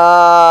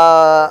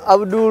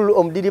Abdul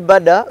omdiri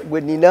bada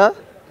gwe nina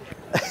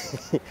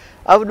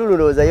Abdul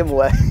roza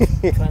yemuwa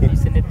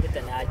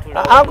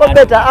ako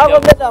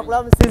beta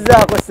kulamusiza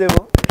ako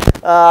sebo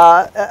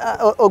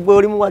ogwe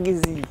oli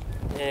muwagizi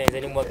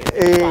zeni muwagizi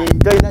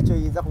toinacho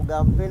yinza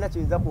kugamba toinacho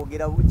yinza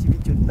kwogera kibi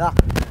kyonna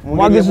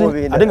muwagizi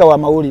atenga wa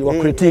mawuli wa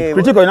critique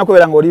olina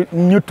kubeera nga oli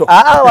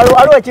neutral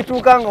waliwo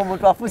ekituuka nga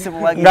omuntu afuse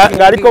muwagizi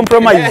ng'ali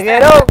compromise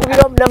era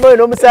okubira omunamwe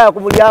n'omusaya ku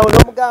mulyango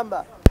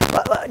n'omugamba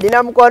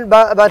nina mukono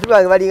bantu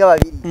bange balinga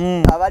babiri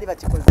abali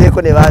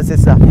bakikozeeko ne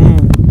bansesa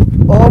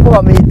omu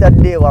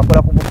bamuyitadde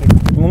wakola ku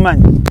buketi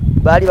mumanyi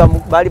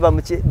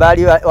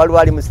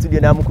wali mu studio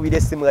n'amukubira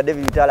essimu nga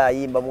David Bitalo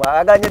ayimba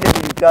mwaganya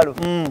David Bitalo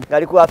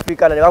ngali ku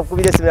Africana ne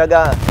bakukubira essimu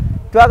yagamba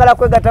twagala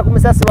kwegatta ku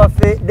musasi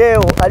waffe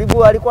Deo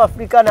ali ku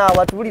Africana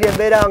watubulire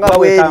embeera nga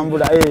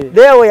bweri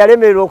Deo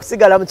yalemererwa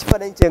okusigala mu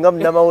kifaananyi kye nga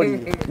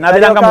munnamawulire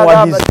n'abeeranga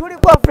muwagizi tuli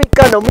ku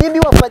Africana omuyimbi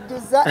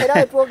wafajjuza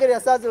era twogera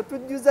saazi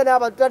otujjuza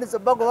n'abantu tandise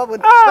obbago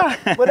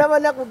babona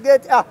bona ku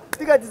gate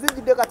tikati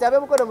zijjudde kati abe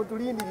mukono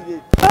mutulindirire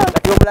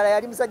kati omulala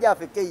yali musajja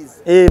waffe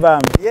Keys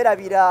bambi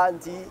yerabira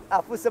nti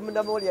afuuse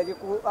munnamawulire yali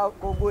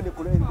ku guuni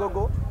ku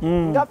ebigogo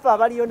ngaffe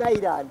abaliyo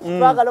Ireland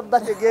twagala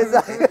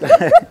okubategeeza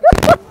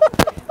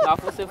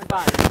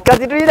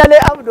kati tulina ne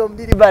Abdul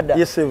omdiri bada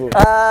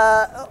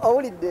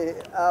owulidde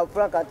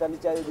Frank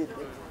atandikyayoge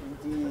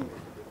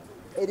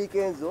nti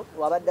Kenzo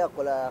wabadde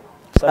akola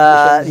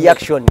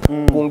reaction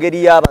ku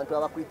ngeri y'abantu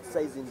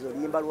abacriticizing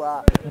oluyimba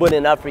lwa Born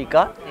in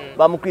Africa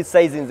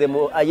bamucriticizing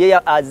ye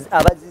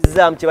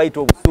abazizaamu kye bayita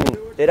obusungu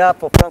era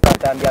Frank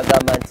Atambi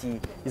agamba nti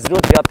is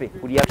not happy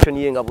ku reaction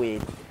ye nga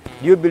bweri.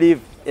 Do you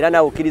believe era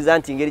nawe okkiriza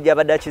nti ngeri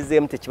gy'abadde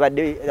akizeemu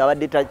tekibadde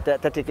abadde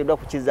tateekeddwa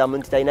kukizaamu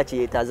nti talina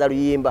kyeyeetaaza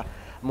luyimba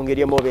mu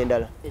ngeri emu oba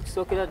endala?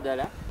 Ekisookera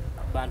ddala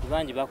bantu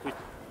bangi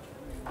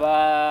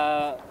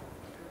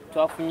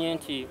twafunye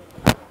nti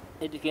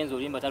Kenzo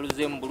oluyimba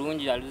taluzeemu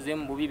bulungi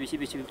aluzeemu bubi biki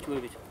bityo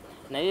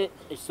naye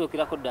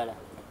ekisookerako ddala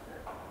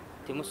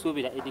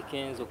temusuubira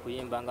Kenzo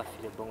kuyimba nga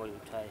fire bongo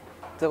lutaayi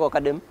teko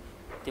kadem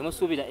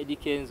temusuubira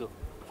Kenzo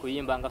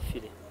kuyimba nga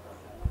fire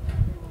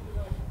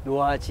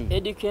lwaki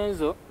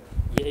Kenzo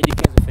ye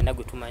Kenzo fenna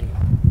gwe tumanyi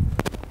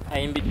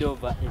ayimbidde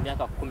ova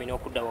emyaka 10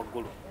 n'okudda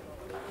waggulu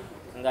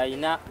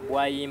ng'alina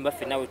bwayimba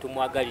fenna we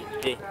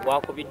tumwagalidde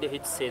bwakubidde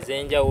hits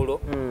ez'enjawulo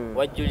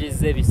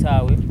wajjulizza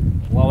ebisaawe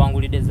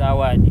wawangulidde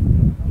zaawaadi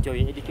ekyo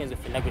ye Kenzo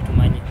fenna gwe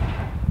tumanyi.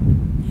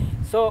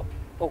 So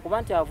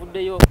okuba nti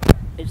avuddeyo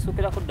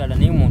ekisookerako ddala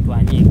naye omuntu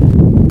anyiiga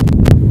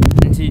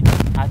nti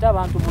ate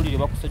abantu bulire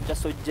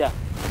bakusojjasojja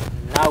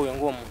naawe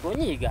ng'omuntu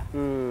onyiiga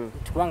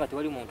kubanga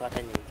tewali muntu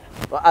atanyiiga.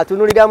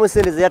 Atunuliramu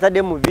sente ze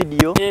yatadde mu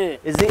video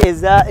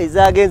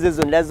ezagenze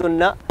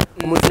zonna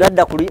omuntu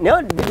nadda kuli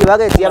naye video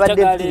bagezi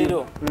yabadde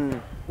leero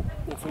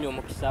nfunye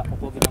omukisa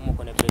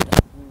okwogeramuko ne Beta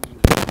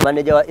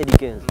manager wa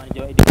Kenzo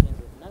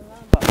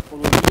nagamba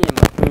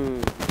oluyimba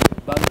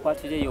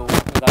balukwatireyo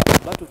nga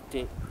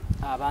batutte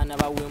abaana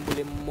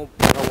bawembule mu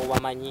bawo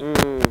bamanyi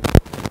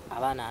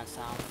abaana 7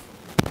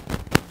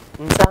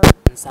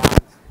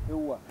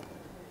 ewa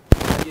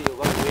yo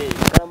baweeyo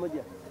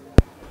karamoja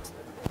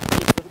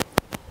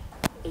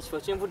ekifo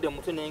ky'envudde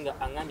mutwe naye nga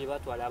aŋŋambye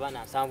batwala abaana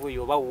 7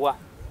 yo bawa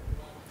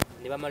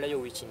ne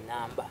bamalayo wiiki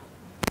namba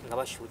nga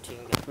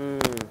bashootinga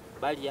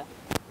balya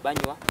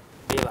banywa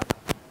bebaka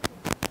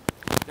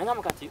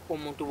nangamba kati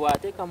omuntu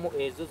bw'ateekamu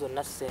ezo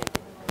zonna ssente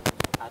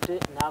ate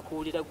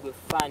n'akuwulira gwe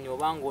faani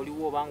obanga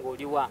oliwo obanga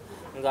oliwa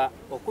nga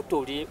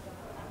okutoli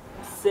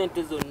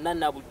ssente zonna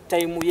na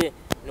butayimu ye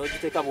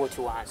n'ogiteeka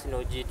bwoti wansi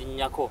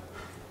n'ogidinnyako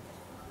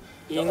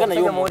yenga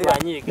naye omuntu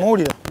anyiiga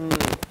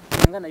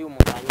yenga naye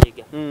omuntu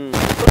anyiiga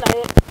so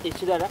naye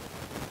ekirala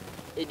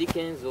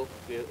Kenzo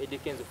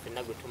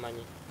ffenna gwe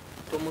tumanyi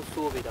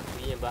tomusuubira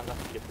kuyimba nga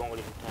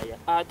Filipongole Lutaya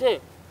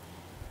ate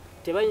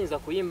tebayinza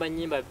kuyimba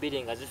nnyimba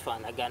bbiri nga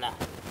zifaanagana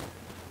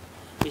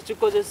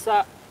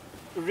ekikozesa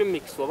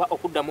remix oba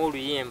okuddamu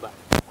oluyimba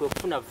kwe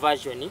kufuna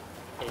version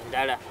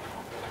endala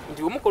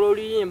nti omukola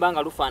oluyimba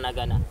nga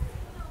lufaanagana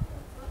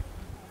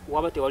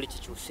waba tewali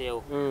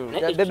kikyuseewo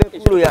bebe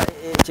kulu ya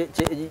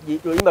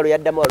oluyimba lwe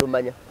yaddamu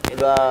walumanya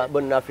lwa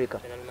Born Africa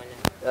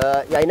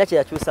yalina kye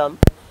yakyusamu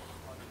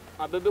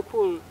Bebe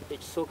Cool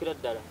ekisookera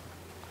ddala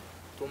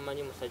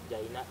tumanyi musajja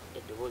alina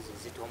eddoboozi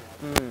zitomu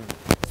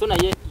so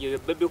naye yeyo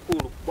Bebe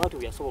Cool bwatyo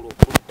byasobola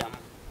okuddamu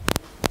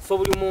so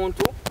buli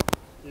muntu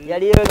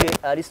yali yoge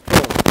ali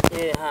strong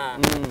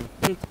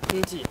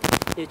nti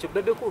ekyo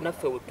Bebe Cool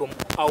naffe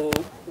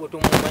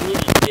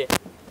wetumumanyiride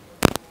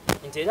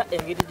nti era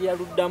engeri gye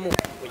yaluddamu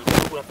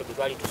wekigaku naffe bwe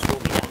twali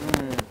tusuubira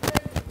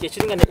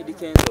kyekiringa ne Eddie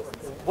Kenzo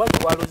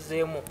bwatyo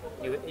waluzzeemu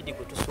yewe Eddie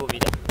gwe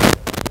tusuubira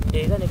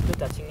era ne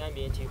Peter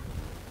kingambye nti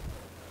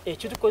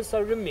ekyo tukozesa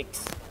remix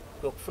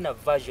okufuna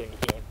version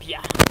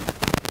empya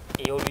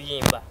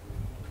ey'oluyimba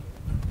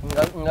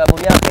nga mu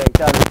myaka ya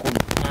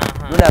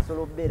 5-10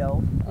 lunasobola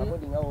okubeerawo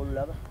akodi nga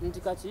olulaba nti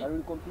kati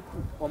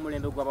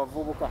omulembe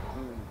gw'abavubuka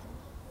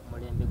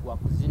omulembe gwa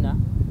kuzina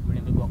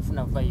omulembe gwa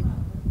kufuna vibe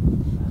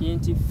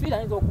nti fiira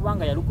ayinza okuba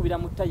nga yalukubira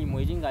mu tayimu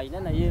eri ng'alina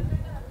naye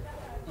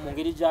mu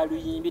ngeri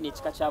gy'aluyimbi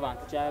n'ekika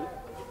ky'abantu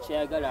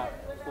kyayagala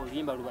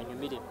oluyimba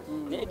lubanyumire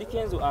naye Eddie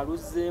Kenzo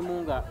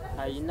aluzzeemu nga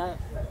alina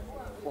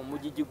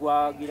omujiji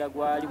gwagira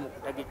gwali mu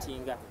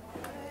kutagetinga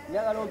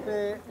njagala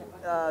ompe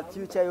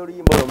future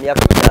y'oluyimba olwo mu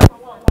myaka 5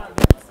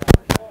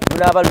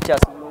 lunaaba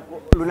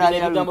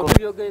lukyasobola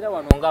tubyogerera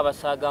wano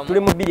ng'abasaagamu tuli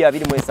mu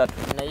 2023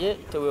 naye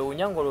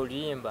teweewunya ng'olwo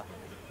oluyimba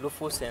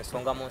lufuuse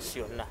ensonga mu nsi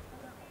yonna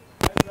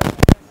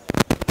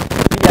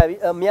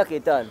myaka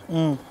 5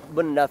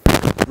 Born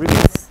Africa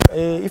remix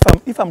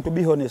if I'm to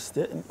be honest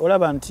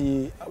olaba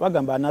nti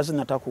bagamba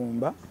anazina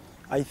takumba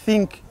I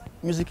think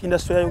music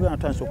industry ya Uganda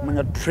atandise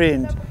okumanya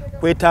trend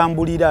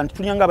kwetambulira nti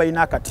tunyanga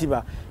balina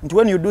akatiba nti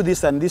when you do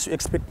this and this you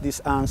expect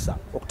this answer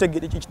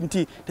okutegera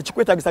nti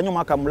tekikwetagisa nnyo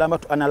mwaka mulamba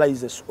to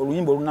analyze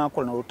oluyimba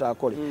olunakola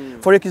n'olutakole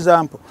for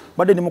example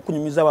badde ndi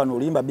mukunyumiza wano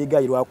oluyimba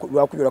bigayi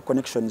lwakubira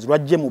connections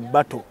lwajje mu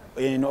battle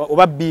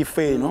oba beef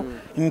eno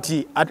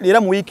nti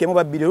era mu week emu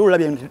babiri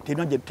olulabye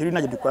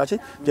terina gye dukola ki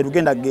gye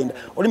tugenda genda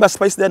olimba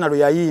Spice Diana lwe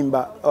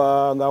yayimba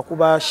nga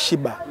kuba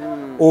Shiba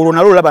olwo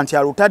nalwo olaba nti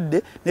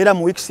alutadde neera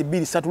mu weeks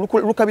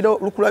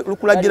 2-3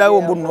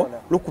 lukulagirawo mbuno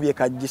lukubye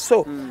kajji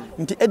so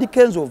nti Eddie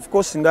Kenzo of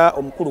course nga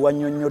omukulu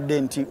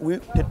wannyonnyodde nti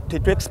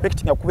tetu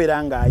expecting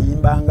okubeera nga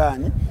ayimba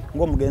ngaani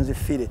ng'omugenzi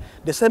Fire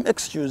the same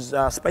excuse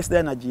Spice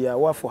Diana gye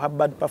yawa for her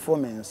bad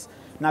performance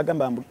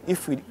nagamba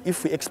if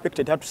we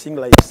expected her to sing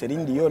like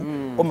Celine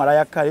Dion or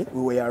Mariah Carey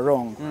we were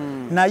wrong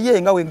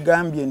naye nga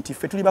wegambye nti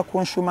ffe tuli ba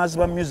consumers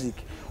ba music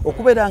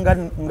okubeera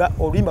nga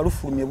oluyimba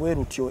lufulumye bwe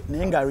rutyo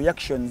naye nga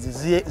reactions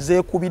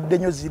zeekubidde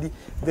nnyo ziri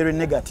very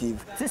negative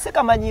sisi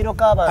kamanyiiro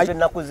k'abantu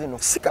ennaku zino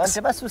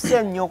bantu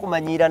basusse nnyo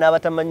okumanyiira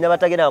n'abatamanyi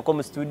n'abatagenda nako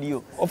mu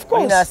studio of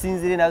course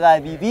naasinzire naga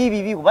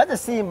bibi kuba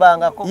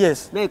simbangako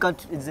yes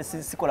nze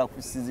sikola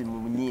kusizi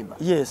mu nnyimba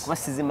yes kuba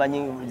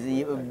sizimanyi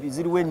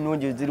ziriwo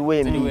ennungi ziriwo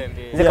embi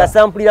nze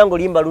kasampulira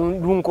ng'oluyimba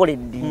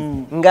lunkoledde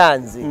nga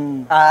nze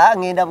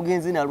ngenda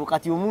bugenzi nalwo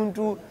kati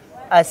omuntu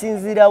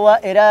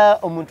asinzirawa era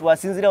omuntu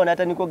asinzirawo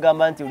n'atandika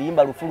okugamba nti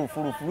oluyimba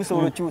lufulufulu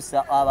lusobola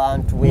okyusa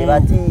abantu bwe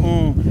bati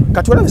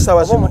kati olaba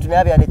essaawa zino omuntu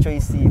naye abeera ne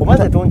choice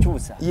obanze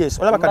tonkyusa yes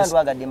olaba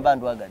kati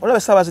mbandwagadde olaba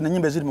essaawa zino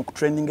ennyimba eziri mu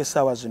kutrending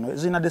essaawa zino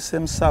zirina the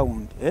same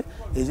sound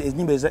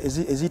ennyimba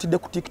eziyitidde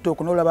ku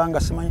TikTok n'olaba nga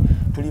simanyi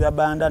tuli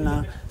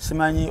babandana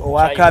simanyi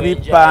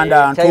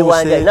owakabipanda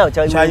ntuuse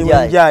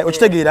kyayiwenjayi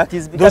okitegeera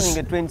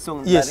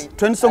yes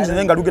trend songs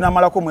naye nga lugenda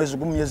malako omwezi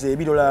gumu myezi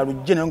ebiri olala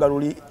lujje naye nga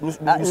luli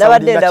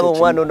nabadde ndaba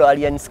omwana ono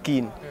alien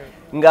skin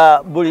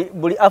nga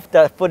buli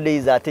after 4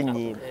 days ate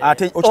nyimba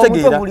ate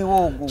okitegeera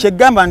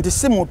kyegamba nti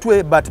si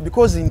mutwe but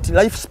because nti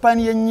life span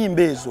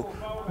y'ennyimba ezo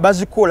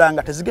bazikola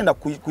nga tezigenda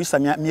kuyisa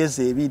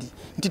myezi ebiri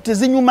nti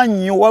tezinyuma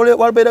nnyo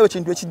wabeerawo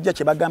ekintu ekijja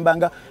kye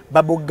bagambanga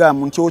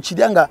babogamu nti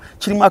okirya nga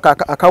kirimu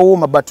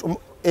akawooma but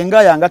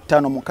engaya nga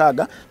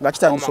 5-6 nga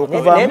kitandise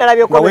okuva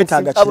nga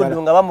weetaaga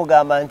kirala nga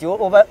bamugamba nti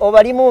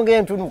obalimu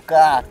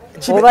ng'entunuka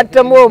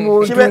obattamu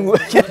omuntu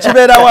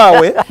kibeera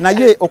waawe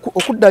naye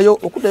okuddayo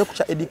ku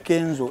kya Eddie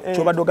Kenzo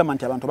kyobadde ogamba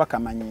nti abantu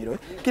bakamanyiro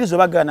kirizo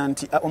bagana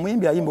nti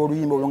omuyimbi ayimba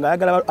oluyimba olwo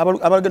ng'ayagala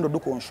abalagenda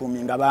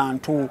odukonsuminga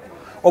abantu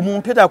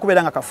omuntu era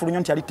akubeera nga kafulunyo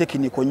nti ali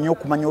tekiniko nnyo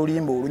okumanya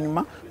oluyimba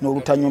olunyuma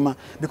n'olutanyuma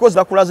because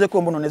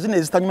bakulazeeko mbuno ne zino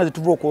ezitanyuma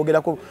zituva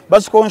okwogerako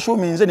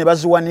bazikonsuminze ne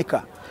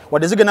baziwanika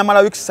wadde zigenda mala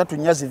weeks 3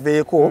 nnya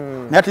ziveeko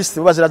naye at least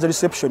baba ziraze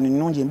reception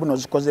nnungi mbuno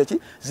zikoze ki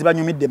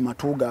zibanyumidde mu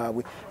matu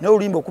gaabwe naye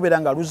oluyimba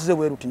okubeera nga luzze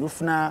bwe ruti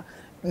lufuna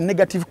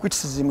negative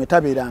criticism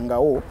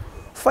etabeerangawo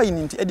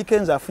fine nti Eddie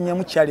Kenzo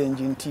afunyemu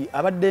challenge nti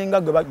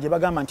abaddenga gye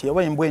bagamba nti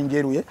yawa embwe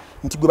enjeruye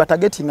nti gwe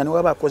batagetinga ne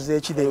waba akoze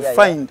eki they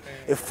find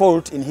a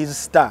fault in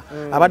his star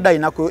abadde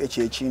ayinako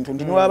ekyo ekintu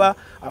nti ne waba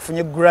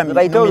afunye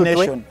Grammy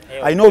nomination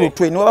ayina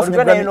olutwe ne waba afunye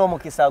Grammy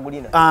n'omukisa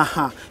agulina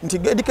nti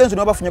Eddie Kenzo ne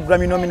waba afunye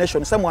Grammy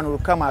nomination someone will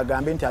come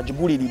agambe nti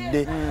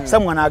agiguliridde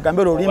someone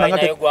agambe oluyimba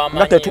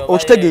nga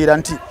okitegeera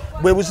nti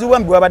bwe buzibu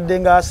mbi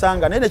wabaddenga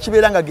asanga naye ne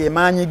kibeera nga ge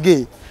maanyi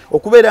ge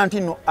okubeera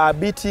nti no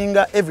beating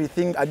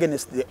everything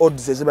against the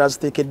odds ezibala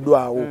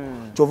ziteekeddwawo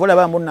kyova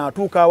olaba mbona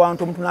atuuka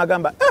awantu omuntu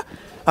n'agamba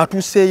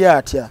atuuseeyo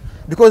atya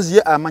because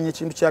ye amanya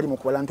ekintu kyali mu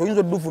kukola nti oyinza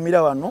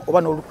odduvumira wano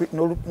oba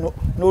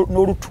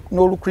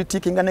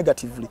n'olucritikinga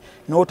negatively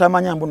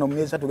n'otamanya mbuno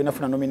omwezi tugenda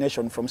funa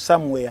nomination from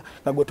somewhere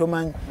nga gwe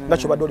tomanyi nga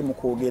kyobadde oli mu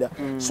kwogera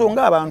so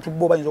ng'abantu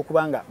bo bayinza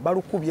okuba nga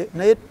balukubye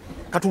naye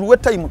katuluwe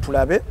time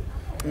tulabe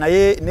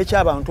naye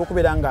n'ekyabantu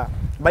okubeera nga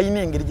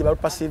bayina engeri gye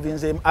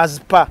balupasivinzeemu as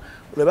per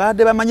lwe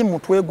baadde bamanyi mu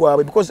mutwe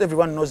gwabwe because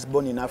everyone knows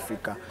born in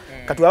Africa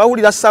kati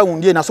wabawulira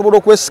sound ye nasobola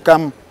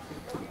okwesikamu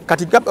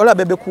kati ola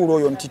bebe kulo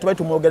oyo nti tubali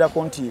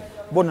tumwogerako nti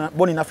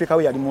born in Africa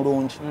we yali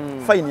mulungi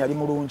fine yali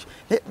mulungi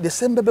the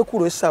same bebe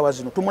kulo essaawa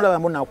zino tumulaba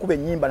mbona akuba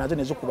ennyimba nazo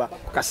nezikuba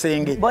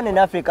kasenge born in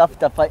Africa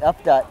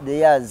after the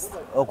years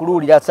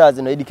okuluwulira essaawa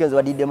zino Eddie Kenzo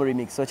badiddemu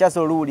remix so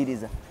kyasobola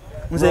oluwuliriza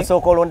nze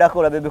sooka olondako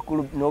ola bebe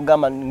kulo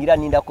n'ogamba ngira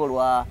nindako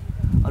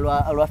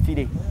lwa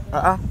fire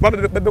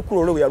bebe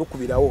kulo olwo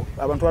yalukubirawo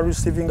abantu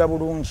balurecevinga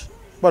bulungi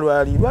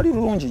lwali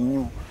lulungi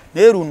nnyo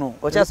naye luno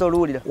okyasobola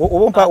oluwulira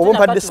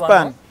obompadde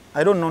span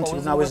I don't know nti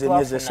naweze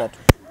emyezi 3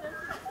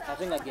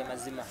 ate nga ge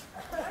mazima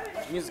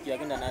music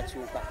yagenda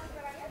n'akyuka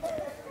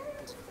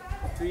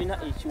tulina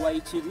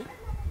ekiwayi kiri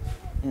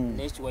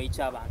n'ekiwayi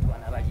ky'abantu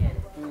bana bali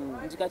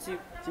nti kati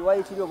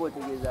kiwayi kiri oba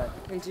otegeeza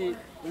nti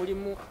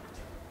mulimu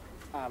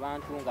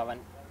abantu nga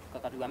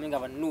kakatugambe nga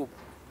banuupu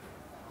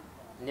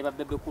ne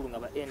babebe kulu nga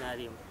ba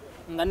NRM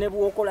nga ne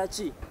bwokola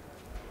ki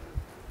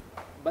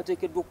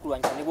bateekeddwa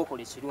okulwanyisa ne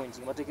bwokola ekirungi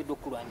bateekeddwa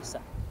okulwanyisa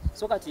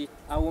so kati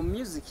awo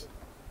music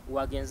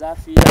wagenza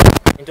afiira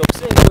nti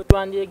okusinga bwe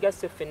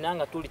twandyegasse ffenna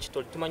nga tuli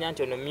kitoli tumanya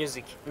nti ono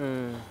music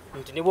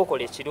nti ne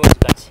bwokola ekirungi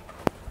kati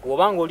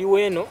wobanga oli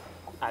weeno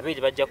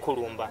abeeri bajja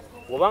kulumba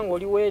wobanga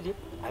oli weeri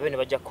abeeri ne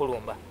bajja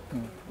kulumba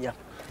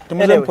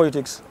anyway,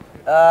 politics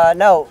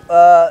now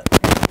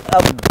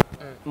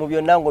mu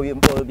byonna ngo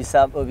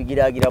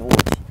obigiraagira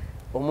bwoti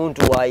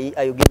omuntu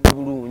ayogedde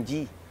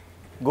bulungi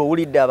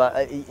ng'owulidde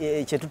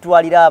kye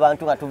tutwalira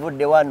abantu nga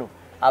tuvudde wano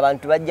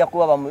abantu bajja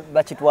kuba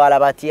bakitwala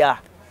batya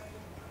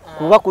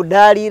kuba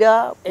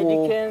kudaalira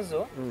Eddie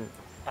Kenzo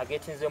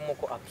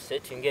agetinzemuko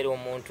upset ngeri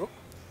omuntu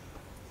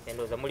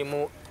endooza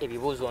mulimu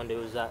ebibuuzo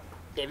ndowooza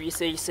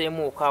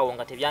ebiyiseeyiseemu okaawo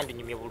nga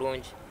tebyandinyumye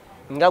bulungi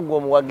nga gwe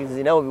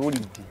omuwagizi nawe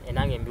biwulidde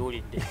nange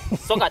mbiwulidde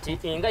so kati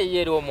nga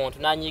yeera omuntu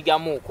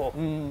n'anyigamuuko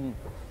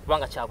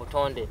kubanga kya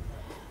butonde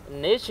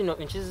naye kino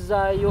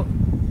nkizaayo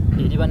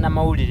eri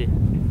bannamawulire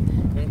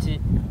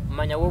nti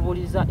manya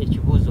wobuuliza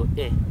ekibuuzo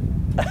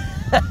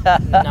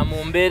na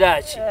mu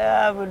mbeera ki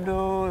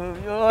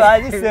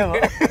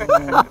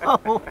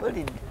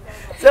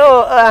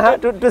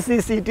so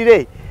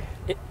tusisiitire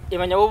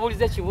emanya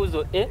wobuuliza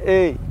ekibuuzo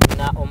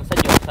na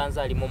omusajja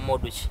omusanze ali mu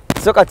modo ki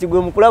so kati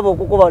gwe mukulaba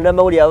okukuba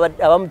bannamawulire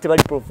abamu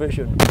tebali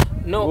professional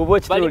no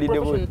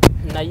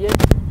naye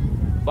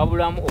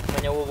babulamu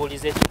okumanya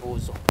wobuuliza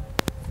ekibuuzo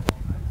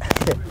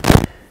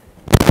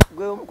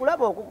gwe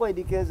mukulaba okuko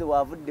Eddie Kenzo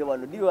wavudde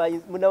wano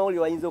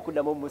munnamawulire wayinza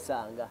okuddamu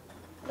omusanga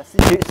nga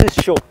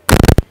si show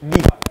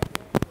di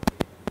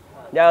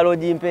njagala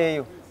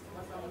ogimpeeyo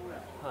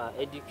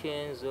Eddie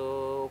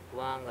Kenzo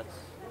kubanga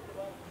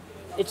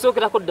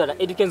ekisookerako ddala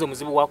Eddie Kenzo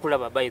muzibu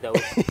wakulaba by the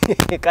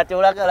way kati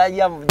olagala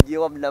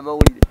yamugyewa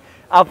munnamawulire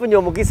afunye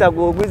omukisa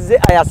gw'oguzze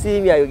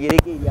ayasiimye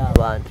ayogereko eri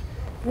abantu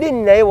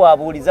dini naye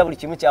wabuuliza buli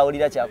kimu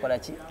kyawulira kyakola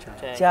ki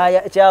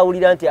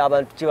kyawulira nti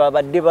abantu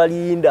kyebabadde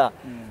balinda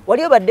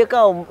wali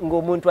obaddeko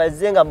ng'omuntu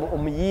azze nga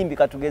omuyimbi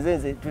katugeze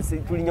nze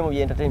tulinye mu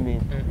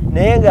byentertainment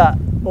naye nga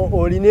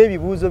olina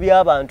ebibuuzo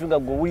by'abantu nga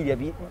gw'owulira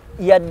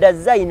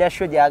yaddazza ayina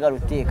sho gy'agala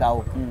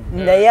oteekawo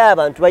naye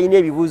abantu balina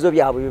ebibuuzo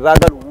byabwe bye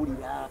baagala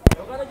owulira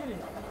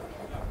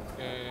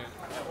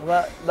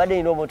badde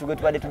nina omuntu gwe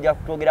tubadde tujja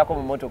kutwogerako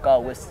mu motoka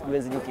awo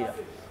wenzijukira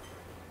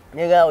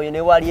naye nga oyo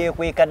ne wali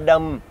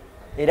ekwekaddamu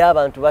era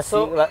abantu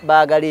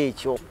baagala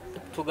ekyo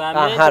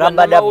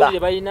tugambe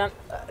balina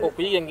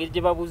okuyiga engeri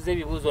gye babuuza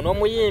ebibuuzo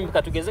n'omuyimbi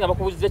katugeze nga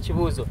bakubuuziza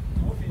ekibuuzo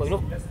olina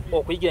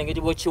okuyigira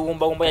engeri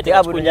bw'ekiwumbawumba yadde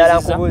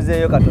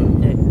nkubuuzeeyo katono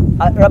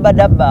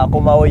Rabadaba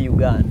akomawo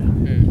Uganda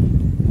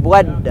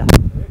bwadda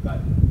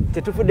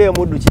tetufuddeyo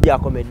muddu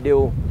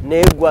kijakomeddewo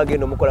naye gwe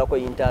agenda omukolako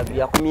interview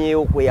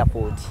yakumyewo ku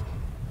airport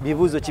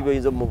bibuuzo ki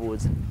byoyinza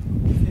omumubuuza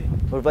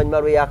oluvannyuma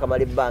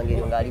lweyakamala ebbanga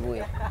eryo ng'ali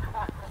bwe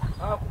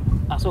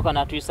asooka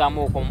n'atuyisaamu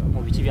okwo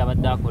mu biki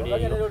byabadde akola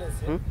eyo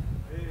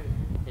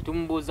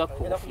netumubuuza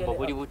ku bufumbo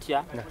buli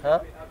butya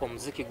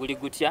omuziki guli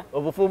gutya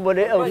obufumbo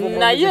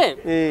naye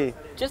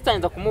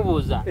kyesitayinza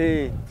kumubuuza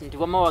nti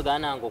wama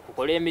wagaananga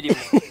okukola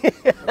emirimu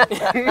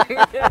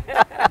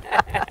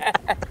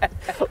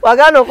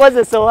wagaana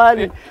okozesa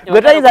wani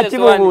gwe tayinza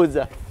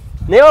kimubuuza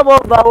naye oba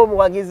ovaawo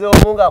omuwagizi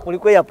omu nga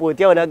kuliko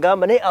airport awo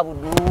nagamba naye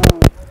abudu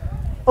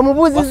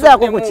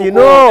omubuuzizzaako ku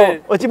kino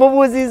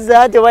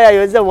okimubuuzizza nti oba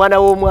yayoza omwana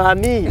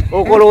w'omwami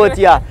okola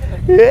otya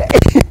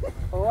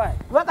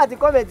wakati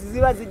comments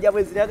ziba zijja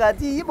bwe ziraga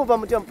nti muva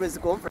mutya mu press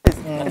conference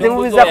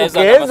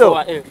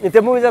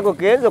ntemubuuza ku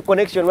Kenzo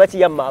connection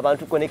lwaki yamma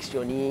abantu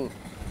connection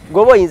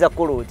goba oyinza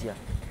kukola otya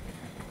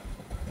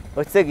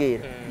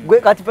okitegeera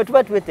gwe kati fe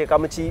tuba tweteeka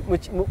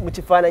mu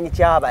kifaananyi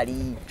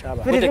ky'abali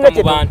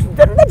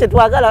tetuna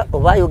kyetwagala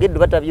oba ayogedde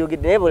oba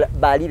tabyogedde naye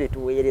baali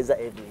betuweereza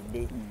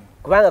everyday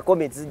kubanga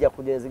comments zijja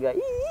kujja ziga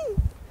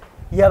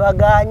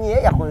yabaganye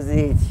yakoze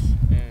eki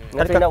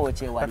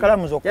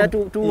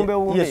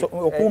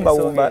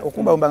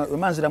okumba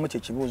emanziramu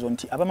kyekibuuzo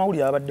nti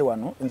abamawulire ababadde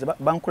wano nze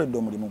bankoledde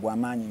omulimu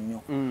gw'amaanyi nnyo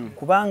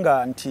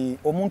kubanga nti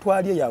omuntu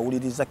ali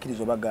yawuliriza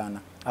kkirizo bagaana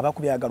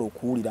abakubyagala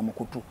okuwulira mu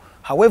kutu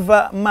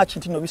however much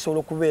nti no bisobola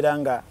okubeera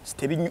nga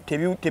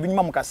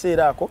tebinyuma mu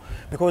kaseera ako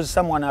because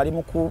someone ali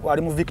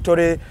mu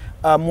victory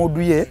mood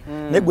ye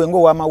negwe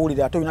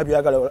ng'owamawulire ate olina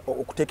byagala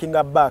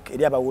okutekinga back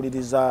eri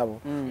abawuliriza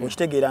abo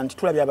okitegeera nti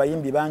tulabye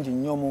abayimbi bangi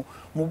nnyo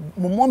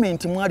mu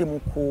moment mwali mu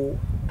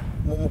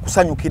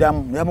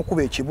kusanyukiramu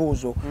yamukuba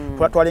ekibuuzo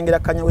twalengera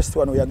Kanye West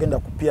wano yagenda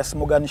ku Piers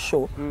Morgan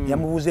show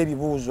yamubuuza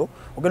ebibuuzo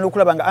ogenda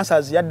okulaba nga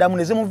answers yaddamu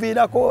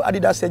nezimuviirako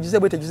Adidas egize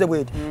bwete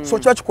so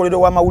kiba kikolera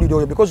owamawulire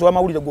oyo because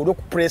owamawulire gwoli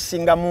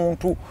okupressinga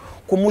muntu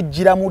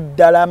kumujjiramu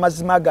ddala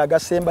amazima ago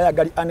agasembayo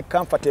agali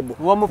uncomfortable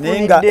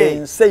naye nga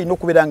ensi erina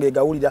okubeera nga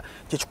egawulira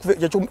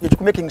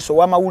kyekikumaking so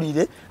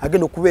owamawulire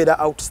agenda okubeera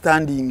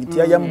outstanding nti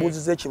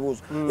yamubuuziza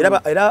ekibuuzo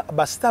era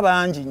basita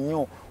bangi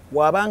nnyo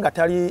wabanga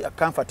tali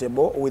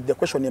comfortable with the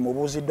question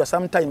emubuuziddwa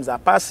sometimes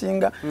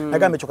apassinga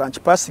nagambe ekyo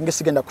kankipassing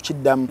sigenda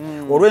kukiddamu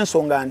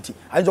olw'ensonga nti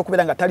ayinza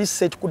okubeera nga tali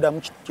set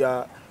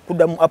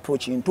kuddamu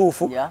approach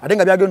ntuufu ate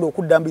nga byagenda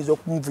okuddambiriza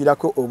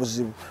okumuviirako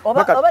obuzibu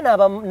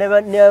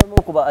oba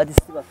n'okuba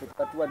artisti baffe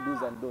tukatuwa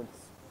do's and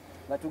don'ts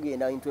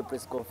batugenda into a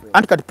press conference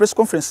anti kati press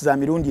conference za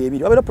mirundi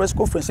ebiri wabeera press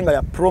conference nga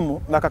ya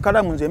promo nga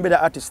Kakalamu nze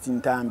mbeera artist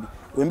ntambi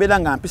wembeera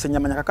nga mpise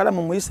nyamanya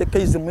Kakalamu muyise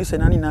case muyise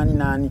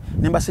nani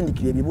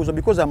nembasindikira ebibuuzo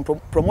because I'm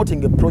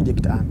promoting a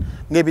project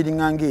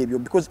ngebiringa ngebyo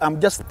because I'm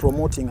just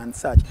promoting and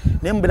such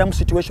nembeera mu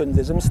situations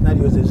ezimu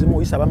scenarios ezimu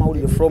oyisa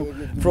abamawulire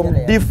from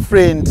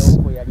different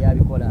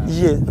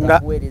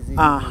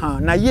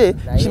naye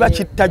kiba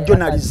kitta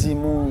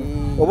journalism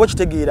oba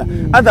okitegeera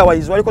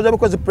otherwise walikoza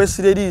because press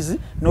release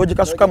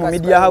n'ogikasuka mu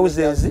media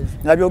houses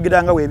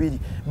nabyogeranga weebiri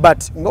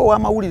but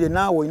ng'owamawulire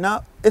naawe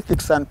olina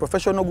ethics and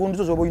professional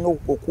gunduzo zoba olina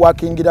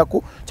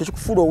okuwakingirako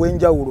kyekikufuula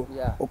ow'enjawulo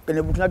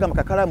tunagamba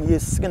Kakalamu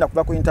yes sigenda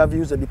kuva ku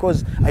interviews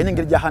because ayina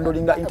engeri gya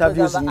handlinga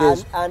interviews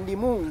ngezo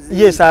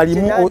yes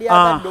alimu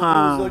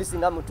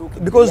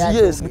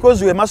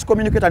because you must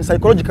communicate and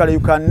psychologically you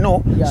can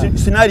know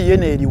scenario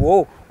ene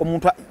eriwo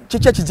omuntu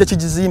kiki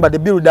kizimba the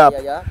build up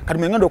kati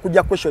mwengendo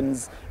okujja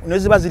questions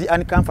neziba ziri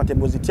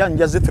uncomfortable zitya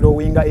nja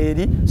zithrowinga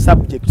eri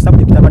subject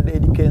abadde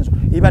Eddie Kenzo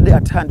ibadde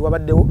at hand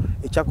wabaddewo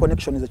ekya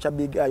connections ekya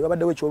big eye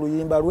wabaddewo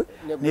ekyoluyimba lwe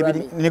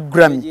ne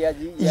Grammy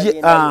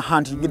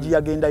nti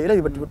yagenda era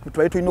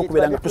twali tulina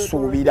okubeera nga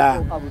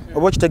tusuubira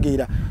oba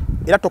okitegeera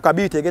era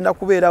tokabiri tegenda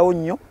kubeerawo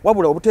nnyo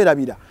wabula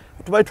obuteerabira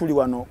tubali tuli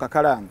wano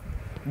Kakalamu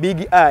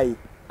big eye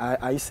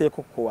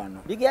ayiseeko ko wano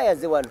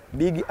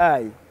big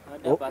eye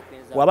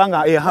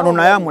wabanga hano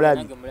naye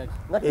amulabi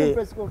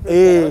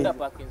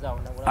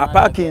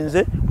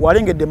aparkinze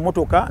walengedde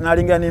emmotoka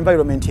n'alengera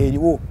n'environment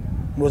eriwo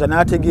ndowooza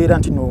n'ategeera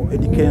nti no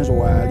Eddie Kenzo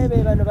waali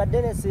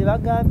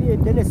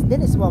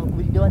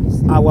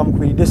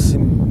wamukubiridde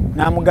essimu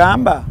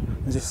n'amugamba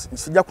nze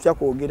sijja kutya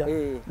kwogera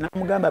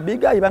n'amugamba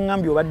bigayi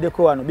baŋŋambye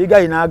obaddeko wano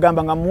bigayi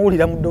n'agamba nga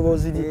muwulira mu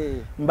ddoboozi lye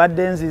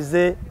mbadde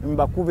nzize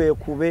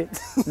mbakubeekube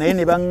naye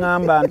ne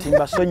baŋŋamba nti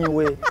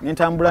mbasonyiwe ne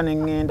ntambula ne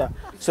ŋŋenda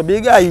so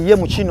bigayi ye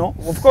mu kino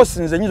of course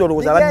nze nyinza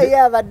olowooza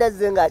abadde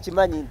azze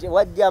ng'akimanyi nti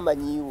wajja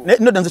amanyiwo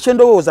nze kye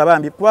ndowooza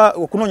bambi kuba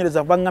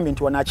okunoonyereza baŋŋambye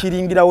nti wano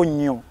akiringirawo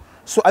nnyo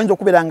so ayinza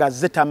okubeera nga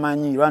azze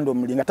tamanyi lwanda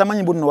omuli nga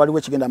tamanyi mbu nno waliwo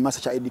ekigenda mu maaso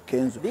kya Eddie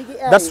Kenzo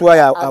that's why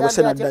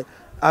awese naddayo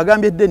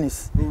agambye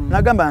Dennis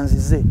n'agamba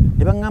nzize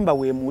ne baŋŋamba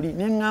weemuli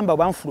ne ŋŋamba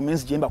banfuluma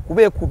enzijemba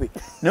kubeekube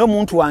naye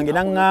omuntu wange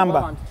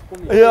n'aŋŋamba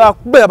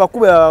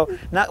akube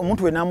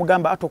omuntu we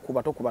n'amugamba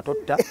atokuba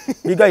totta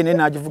bigayi naye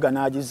n'agivuga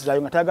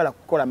n'agizzayo nga tayagala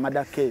kukola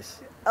murder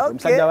case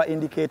omusajja wa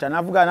indicator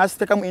n'avuga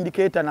n'asiteekamu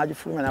indicator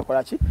n'agifulumya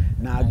n'akola ki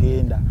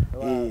n'agenda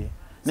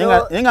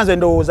naye nga nze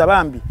ndowooza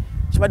bambi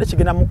kibadde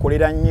kigenda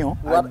mukolera nnyo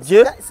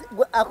ajje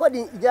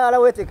akodi jala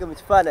weteeke mu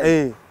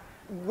kifaananyi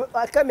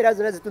kamera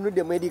zonna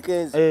zitunudde mu Eddie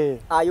Kenzo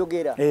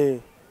ayogera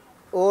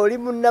oli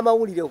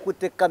munnamawulire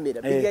okutte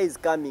kamera big guy is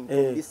coming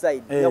to this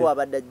side yawo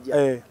abadde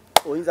ajja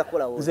oyinza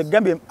kola wo nze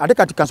gambye ate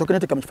kati kansoke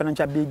neteka mu kifaananyi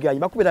kya big guy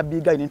bakubira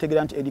big guy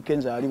n'integra nti Eddie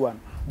Kenzo ali wano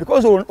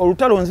because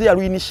olutalo nze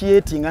yalu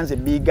initiating nze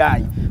big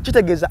guy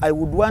kitegeeza I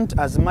would want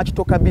as much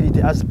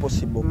talkability as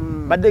possible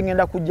badde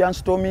ngenda kujja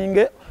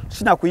storming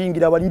sina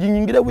kuyingira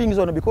nyingire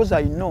buyingiza ono because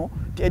I know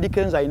ti Eddie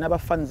Kenzo alina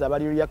abafans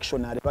abali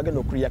reactionary bagenda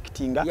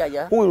okureactinga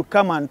who will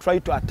come and try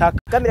to attack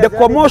the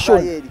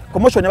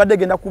commotion badde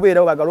genda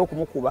kubeerawo bagala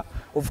okumukuba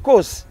of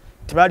course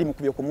tibali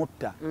mukubye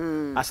kumutta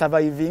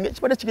asurviving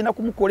ekibadde kigenda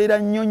kumukolera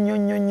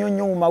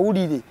nnyo mu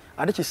mawulire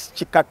ate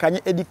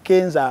kikakanye Eddie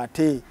Kenzo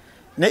ate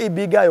ne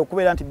big guy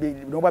okubeera nti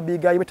noba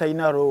big guy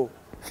betalina ro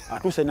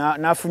atuse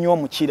nafunye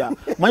omukira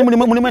manyi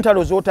mulimu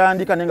entalo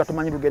zotandika nenga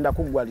tumanyi lugenda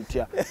kuggwa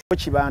litya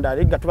kibanda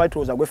lenga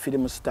tubalitoza gwe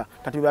film star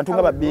kati bantu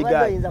nga ba big guy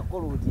ayinza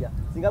kukola otya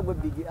singa gwe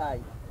big guy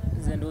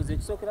nze ndowooza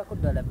ekisokerako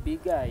ddala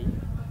big guy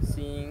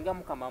singa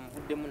mukama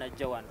muvuddemu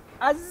najja wano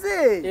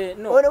azze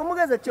ono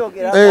omugezi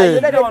kyogera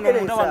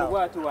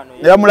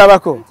ne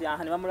bamulabako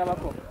ne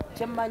bamulabako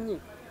kyemmanyi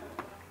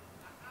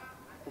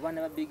ku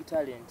baana ba big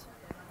talent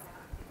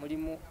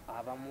mulimu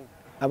abamu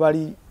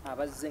abali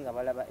abazze nga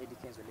balaba Eddie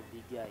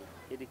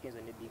Kenzo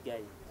ne big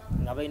guy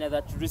nga balina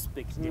that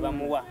respect ne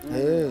bamuwa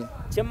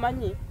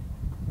kyemmanyi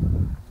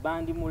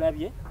bandi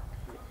mulabye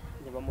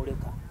ne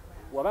bamuleka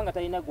wabanga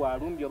talina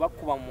gwalumbye oba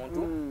kuba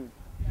muntu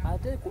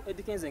ate ku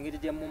Eddie Kenzo engeri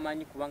gye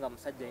mumanyi kubanga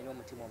musajja alina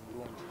omutima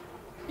omulungi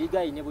big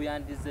guy ne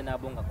buyandize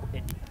n'abonga ku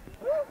Eddie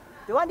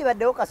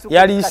tewandibaddewo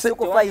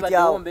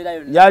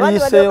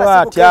yaliseewo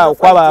atya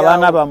okwaba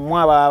abaana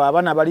bammwe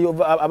abaana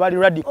abali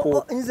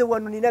radical nze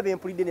wano nina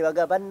bempulidde ne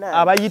bagamba banna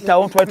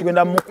abayitawo ntwali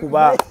tugenda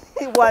mukuba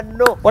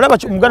wano olaba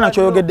muganda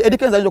kyoyogedde Eddie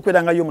Kenzo ayinza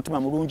okubeera nga yo omutima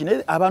mulungi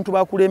naye abantu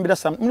bakulembera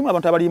mulimu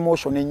abantu abali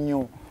emotion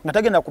ennyo nga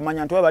tagenda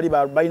kumanya nti bali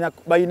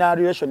balina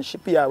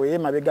relationship yaabwe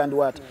emabega ndi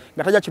wati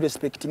nga tajja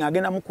kirespecting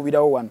agenda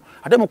mukubirawo wano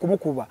ate mu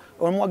kumukuba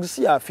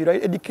omuwagisi yafiirwa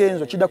Eddie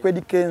Kenzo kidda ku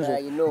Eddie Kenzo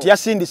nti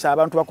yasindisa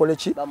abantu bakole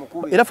ki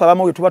era fe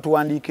abamu tuba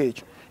tuwandiika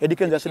ekyo Eddie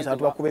Kenzo yasindisa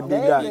abantu bakube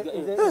big guy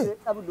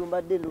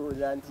abudumbadde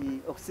ndowooza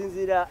nti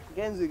okusinziira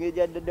Kenzo engeri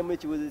gyaddaddemu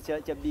ekibuuzo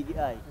kya big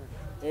guy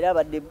era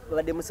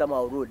badde musama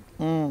road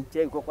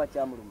kyebikokwa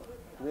kyamuluma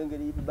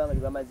ngeri banga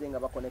libamaze nga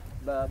bakonect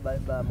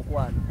ba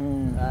mukwano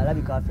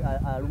alabika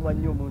alumwa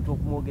nnyo omuntu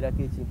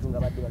okumwogerako ekintu nga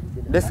badde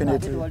balidde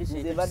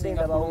definitely badde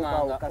nga bawo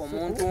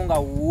omuntu nga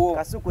wo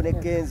Kasuku ne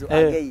Kenzo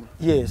again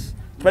yes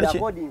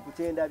body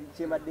kukyenda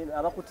kyemadde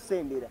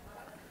abakutusembera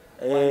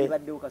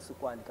badde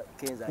Kasuku and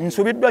Kenzo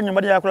nsubiddwa nnyo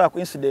badde yakola ku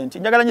incident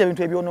njagala nnyo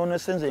ebintu ebyonoono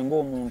senze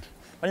ng'omuntu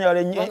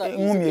banyala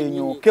ngumi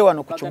enyo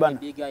kewano ku Chubana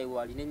big guy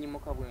wali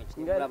nenyimuka bwenti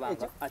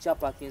ndabanga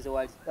achapa Kenzo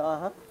wali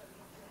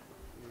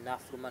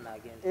nafuluma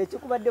n'agenda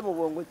ekikubadde mu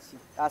bwongo ki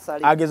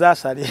asale ageza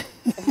asale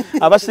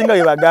abasinga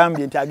bye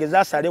bagambye nti ageza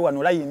asale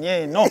wano layini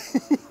eno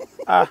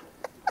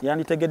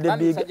yanditegedde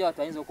big sajja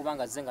watu ayinza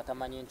okubanga zenga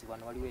tamanyi nti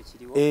wano waliwo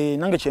ekiriwo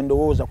nange kye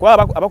ndowooza kuba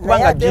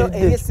abakubanga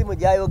jiride esimu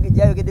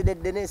gyayogedde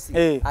Dennis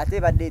ate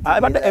badde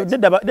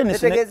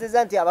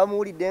tegeezezza nti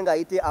abamuwulidde nga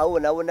ayite awo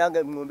nawo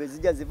nange ng'ombe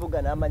zijja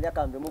zivuga n'amanya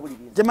kambe mu buli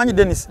bintu temanyi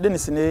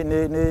Dennis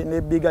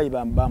ne big guy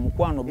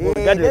bamukwano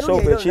regardless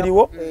of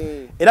ekiriwo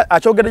era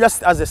akyogedde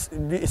just as a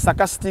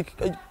sarcastic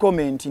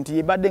comment nti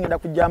yebadde ngenda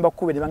kujjamba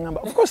kukube ne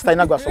bangamba of course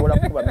talina gwasobola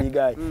kukuba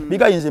big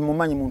guy nze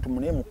mumanyi muntu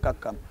munaye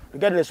mukkakkamu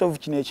regardless of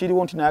kino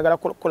ekiriwo nti nayagala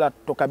kola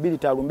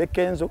tokability alumbe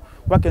Kenzo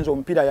kuba Kenzo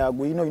omupiira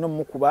yagwino ino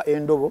mukuba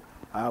endobo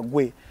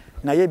agwe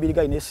naye big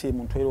guy nese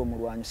muntu era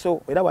omulwanyi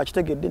so era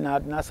wakitegedde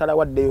nasala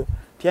waddeyo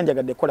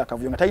tiyanjagadde kola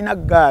kavuyo nga talina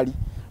gaali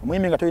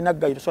omuyimbi nga tolina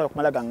gaali tosobola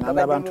kumala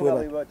gangamba abantu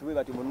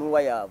bati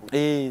munuwa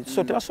yaabwe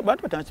so tebasobola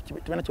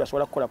tebana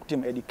kibasobola kukola ku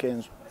timu Eddie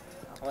Kenzo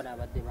abana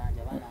abadde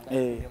banja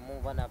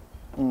bana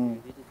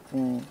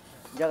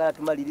njagala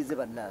tumalirize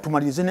bannange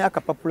tumalirize ne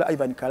akapapula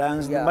Ivan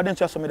Kalanzi mbadde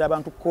nkyasomera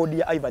abantu kodi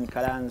ya Ivan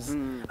Kalanzi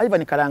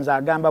Ivan Kalanzi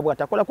agamba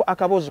bw'ati akolako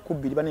akabozi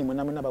kubbiri bane mwe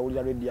namwe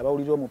nabawulira radio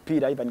abawulira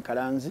omupiira Ivan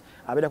Kalanzi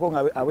abeerako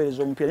nga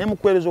aweereza omupiira naye mu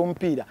kuweereza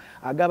omupiira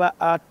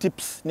agaba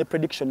tips ne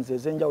predictions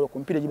ez'enjawulo ku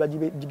mupiira giba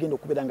gigenda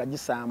okubeera nga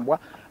gisambwa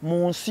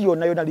mu nsi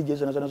yonna yonna ligi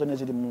ezo nazo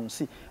eziri mu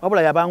nsi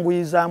wabula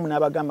yabanguyizaamu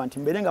n'abagamba nti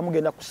mbeere nga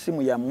mugenda ku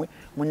ssimu yammwe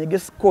munyige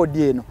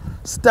kodi eno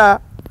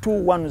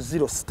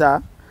 *210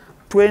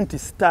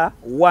 *20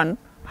 *1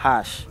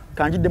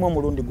 kanjiddemu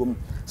omulundi gumu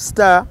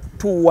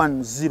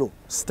 *210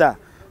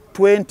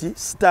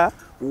 *20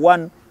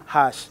 *1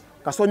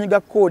 kasonyiga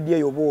kodi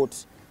eyo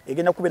booti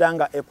egenda kubeera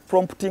nga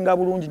promptinga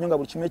bulungi nnyo nga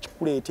buli kimu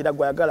ekikuleetera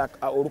gwayagala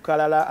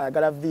olukalala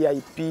ayagala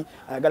VIP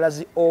ayagala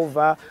zi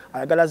over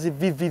ayagala zi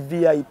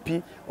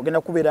VVVIP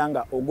ogenda kubeera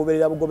nga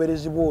ogoberera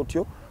bugoberezi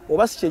bwotyo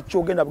oba si kyekyo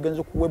ogenda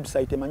bugenzo ku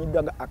website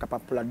emanyiddwa nga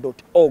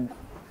akapapula.org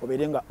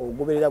obeere nga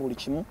ogoberera buli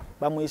kimu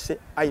bamuyise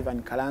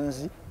Ivan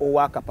Kalanzi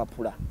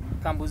owakapapula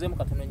kambuze mu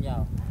katono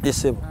nyaawo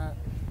esebo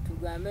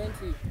tugambe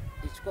nti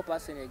ekikopo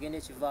asene egenda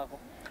ekivaako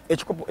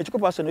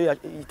ekikopo asene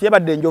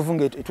tebadde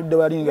enjovu etudde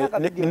wali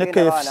ne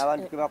KFC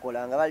abantu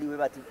kebakola nga baliwe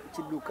bati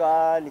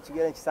kiduka ne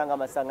kigera nkisanga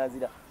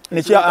amasanganzira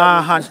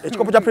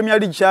ekikopo kya Premier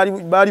League kyali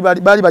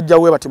bali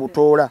bajjawe bati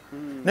butola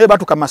naye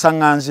batuka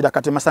masanganzira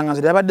kati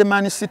masanganzira yabadde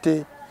Man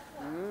City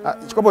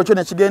ekikopo kyo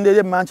ne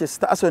kigenderye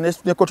Manchester Arsenal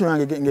ne Tottenham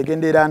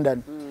ngegende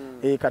London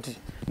kati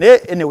naye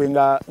anyway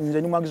nga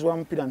nze ni mwagizi wa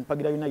mpira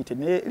Mpagira United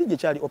naye league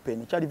kyali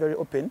open kyali very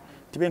open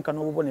tibenka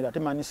n'obubonera ate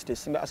Man City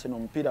singa Arsenal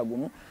mpira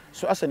gumu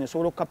so Arsenal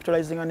solo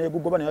capitalizing ne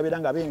gugoba ne babera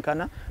nga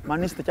benkana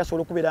Man City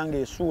kyasolo kubera nga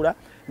esura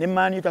ne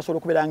Man U kyasolo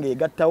kubera nga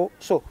egattawo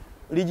so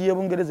ligi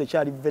y'Ebungereza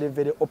kyali very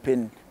very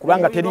open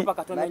kubanga teri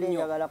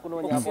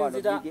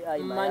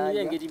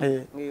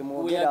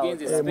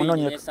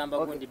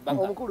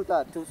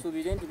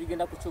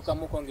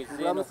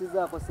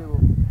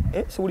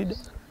siwulidde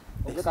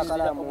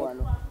KAKALAAMU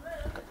wano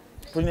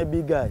tulina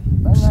big guy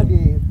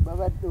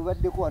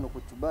obadde ko wano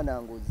ku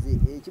Tubana ngoze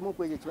ekimu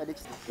ku ekyo kibadde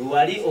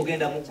wali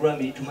ogenda mu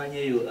Grammy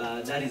tumanyeyo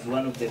that is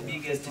one of the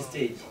biggest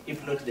stage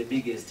if not the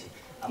biggest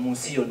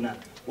amunsi yonna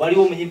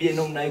waliwo omuyimbi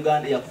eno mu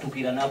Uganda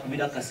yakutukira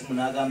n'akubira kasimu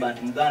n'agamba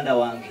nti muganda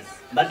wange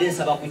mbadde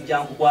nsaba kujja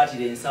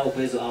nkukwatira ensawo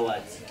ku ezo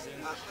awards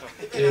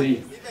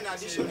eri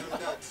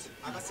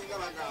akasinga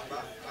bagamba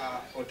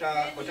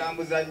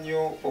otambuza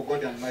nnyo for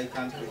God and my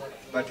country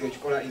but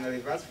okikola in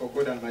reverse for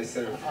God and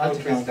myself.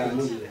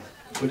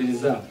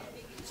 Kuliriza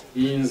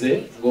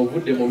inze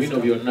ng'ovudde mu bino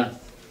byonna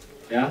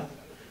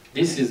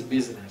this is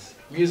business,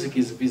 music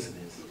is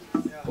business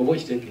oba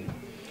okitegere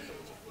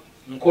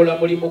nkola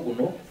mulimu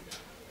guno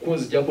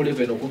kunzija ku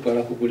level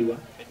okuntwala kugulibwa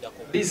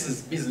this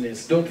is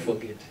business, don't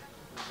forget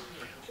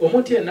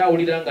omuntu yenna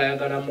awulira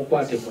ng'ayagala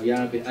mukwate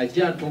muyambe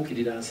ajja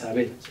ntuukirira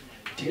nsabe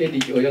ti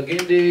Eddie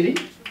oyagenda eri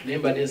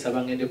nembadde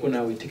nsaba ngendeko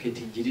naawe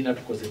tiketi njirina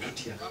tukoze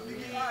tutya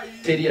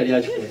teri yali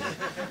akikoze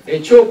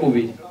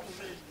ekyokubiri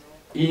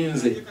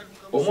inze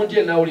omuntu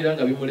yenna awulira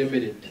nga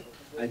bimulemeredde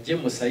ajje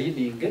mu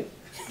sayininge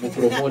mu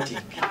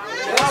promoting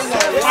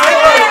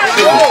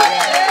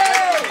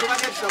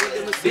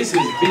this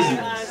is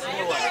business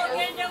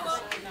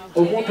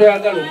omuntu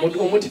ayagala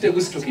omuti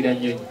tegusitukira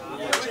nnyonyi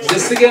nze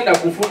sigenda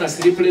kufuna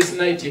sleepless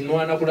night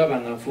nwana kulaba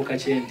nga nfuuka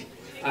kyendi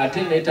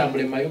ate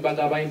neetambula mayumba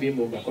g'abayimbi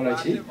mbakola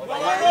ki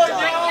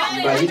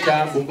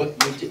mbayita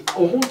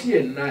omuntu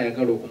yenna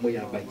ayagala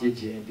okumuyamba ajje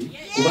gyendi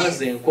kuba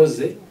nze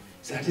nkoze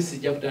ate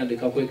sijja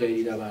kutandika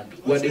kwegayirira abantu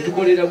wadde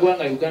tukolera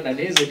gwanga Uganda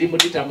naye nze ndi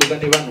muditambuza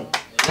ne bano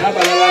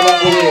n'abalala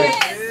abagoberera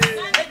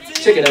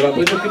kitegeera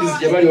bakwetokirizi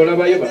gye bali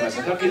olabayo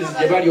bamasakakirizi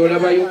gye bali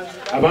olabayo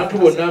abantu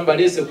bonna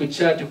mbaleese ku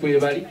kyati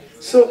kwebali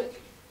so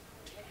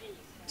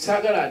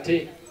saagala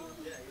ate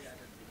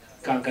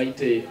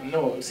kankayite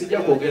no sijja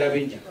kwogera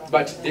bingi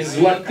but there's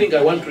one thing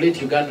I want to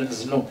let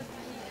Ugandans know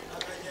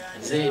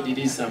nze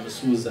Dirisa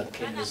Musuuza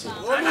Kenzo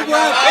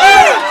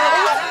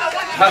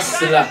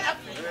hustler.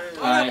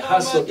 I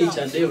hustle each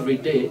and every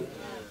day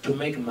to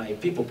make my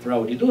people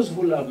proud, those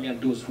who love me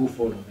and those who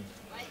follow me.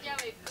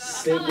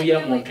 Seguya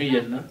muntu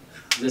yenna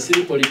nze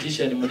siri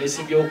politician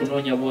munesibye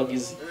okunoonya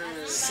Abawagizi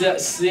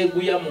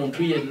seguya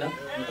muntu yenna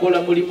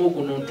nkola mulimu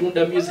guno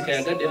ntunda music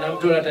ayagadde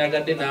n'amutola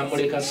tayagadde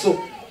n'amuleka so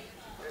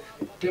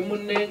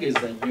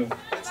temunengeza nnyo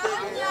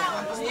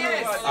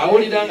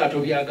awulira nga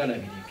tobyagala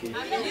bireke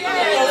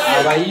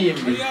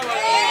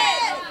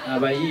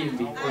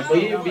abayimbi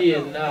omuyimbi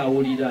yenna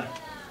awulira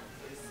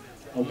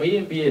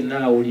omuyimbi yenna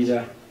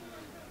awulira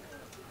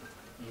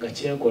nga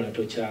kyenkola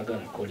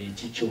tokyagala kola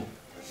ekikyo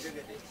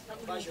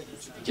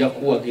nja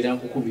kuwagira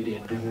nkukubira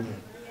enduulu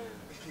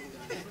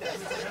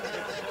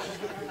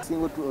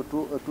singa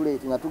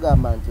tuleeti nga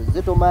tugamba nti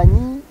ozze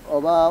tomanyi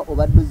oba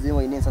obadde ozzeemu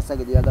olina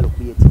ensasage gyoyagala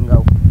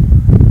okuyetingawo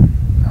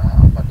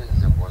badde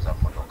nze kuwoza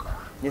mmotoka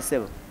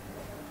yesebo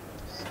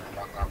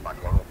bagamba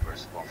nti waliwo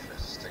press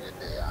conference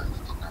tegedde yange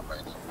kinamba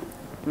eni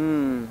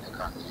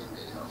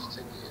ekangende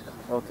okitegeera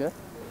okay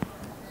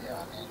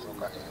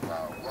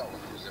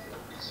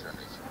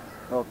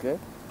okay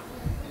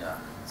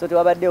so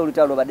tewabadde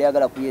olutalo obadde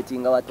yagala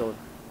kuyetinga watoolo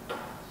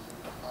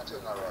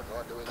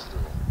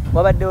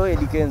wabaddewo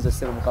Eddie Kenzo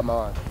sebo mukama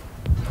wange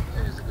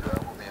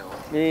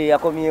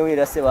yakomyewo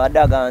era sebo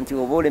adaga nti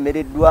oba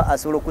olemereddwa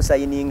asobola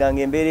okusayininga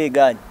ng'embeera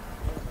egaanye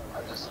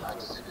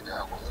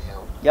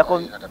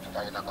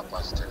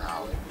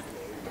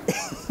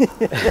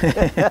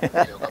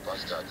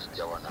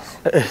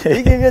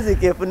Big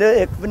Music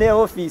efune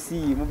office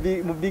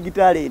mu Big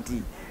Talent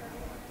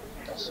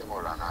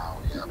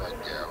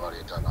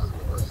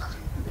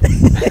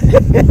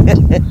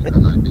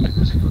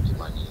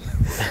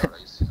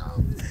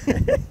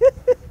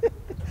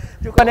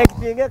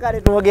tuconnectinge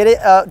kale twogere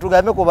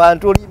tugambe ku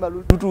bantu oluyimba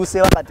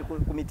lutuuse wakati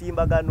ku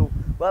mitimbagano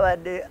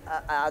wabadde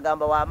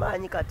agamba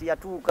w'amaanyi kati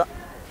yatuuka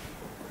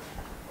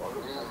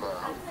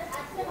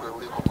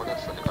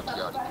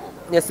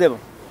yesebo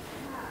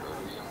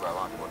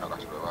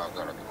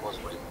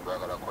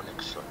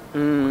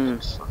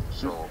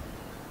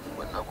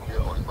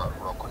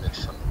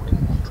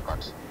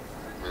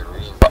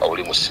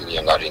oli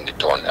musinya nga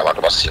ringtone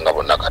abantu basinga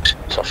bonna kati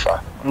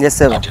sofa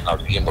yesebo ati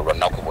aluyimba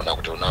lwanaku bonna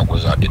kuti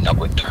lunakuza adi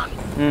naku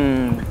etaano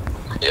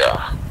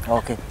yeah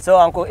okay so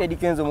Uncle Eddie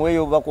Kenzo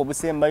muweyo obubaka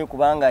obusembayo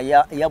kubanga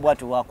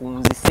yabwati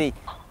wakunzise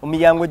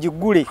omulyango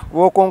giggule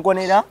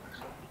wokonkonera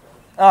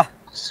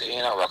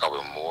Sina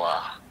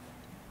wakabemwa.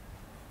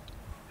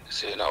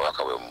 Sina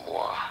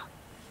wakabemwa.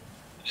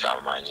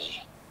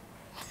 Yamanyi.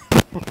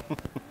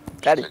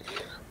 Kale.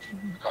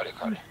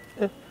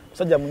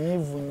 Sajja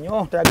munyivu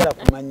nnyo tayagala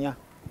kumanya.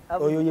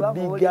 Oyo ye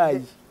big guy.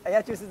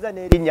 Ayakyusiza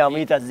n'erinnya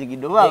amuyita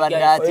Zigido.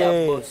 Babadde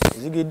atya boss.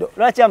 Zigido.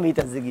 Lwaki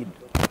amuyita Zigido?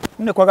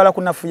 Nne kwagala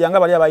kunafuyanga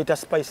bali abayita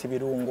spice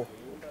birungo.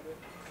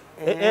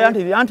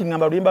 Anti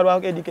ngamba luyimba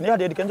lwa Edike naye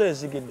Edike Kenzo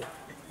Zigido.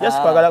 Yes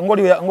kwagala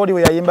ngoli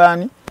we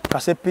yayimbani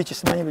kase pitch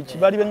simanyi biki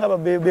bali benga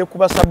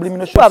bekuba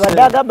subliminal shots.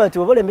 Babadde agamba nti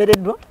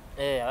obolemereddwa.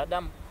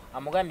 Adam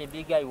amugambye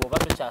big guy woba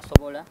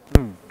tokyasobola.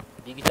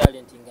 Big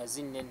talent nga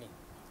zinnene.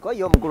 Ko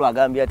yo omukulu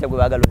agambye ate gwe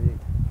bagalo.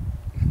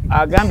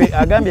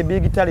 Agambye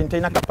big talent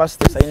ina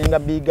capacity sayinga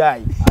big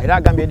guy. Era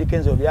agambye Edike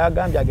Kenzo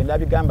byagambye agenda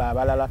bigamba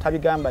abalala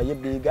tabigamba ye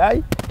big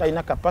guy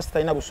tayina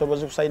capacity ina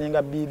busobozi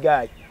kusayinga big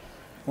guy.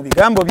 Mu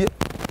bigambo bye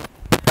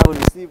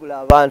abudisibula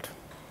abantu.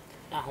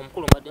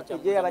 Omukulu mbadde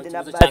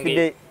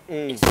kyange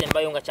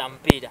ekisembayo nga kya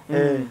mupiira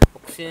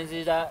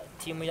okusinziira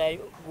ttiimu ya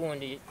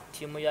gundi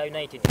ttiimu ya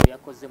United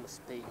yakoze mu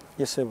Spain.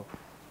 Yesebo.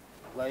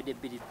 Wabade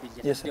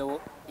bilibili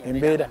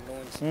embeera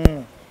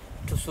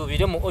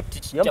tusuubire mu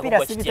OTT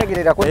yompira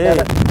sibitegerera ko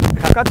ddala.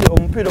 Kakati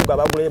omupiira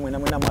gwabagulaye mwena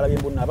mwalabye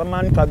mbona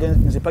abamani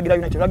twagenze pagira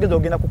United twagenze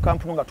ogenda ku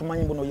kampuni nga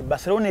tumanyi mbuno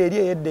Barcelona eri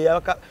eyedde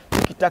yabaka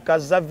Kitaka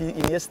Xavi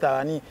Iniesta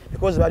ani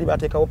because bali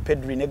bateekawo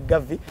Pedri ne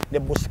Gavi ne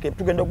Busquets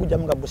tugenda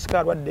okujjamu nga Busquets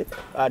alwadde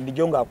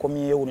Dijonga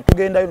akomyewo ne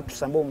tugendayo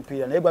tusamba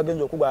omupiira naye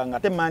gwagenze okugwa nga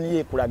ate mani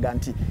yekulaga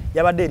nti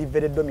yabadde eri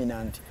very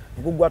dominant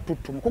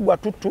mukugwa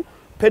tuttu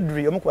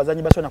Pedri omu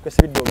kubazanyi basona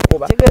kwesibidde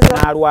olukoba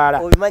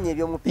n'alwala obimanye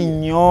ebyomupiira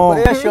nnyo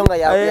shonga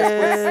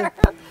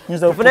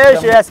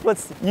ya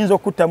sports nyinza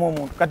okuttamu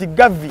omuntu kati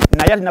Gavi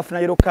naye alinafuna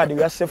yellow card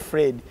ya Safe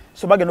Fred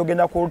so bagenda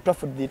ogenda ku Old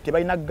Trafford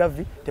tebalina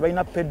Gavi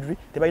tebalina Pedri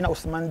tebalina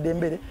Ousmane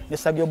Dembele ne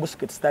Sergio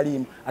Busquets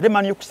talimu ate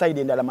Man U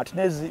side endala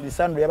Martinez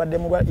Lisandro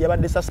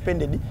yabadde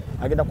suspended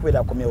agenda kubeera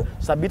akomewo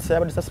Sabitzer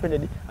yabadde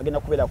suspended agenda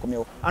kubeera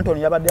akomewo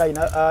Anthony yabadde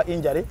alina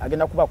injury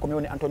agenda kuba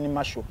akomewo ne Anthony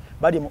Marshall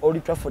bali mu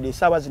Old Trafford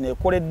esaawa zino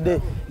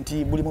ekoledde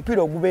nti buli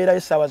mupiira ogubeera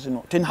esaawa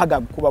zino Ten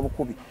Hag kuba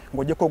bukubi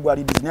ng'ogyeko gwa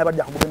Leeds naye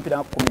abadde akuba emipiira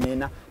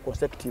 14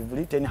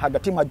 consecutively Ten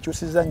Hag timu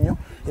agyusiza nnyo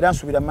era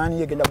nsubira Man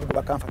U egenda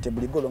kukuba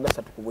comfortably goal nga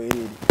 3 ku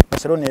bwereere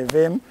Barcelona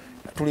evem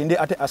tulinde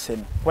ate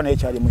Arsenal kuba naye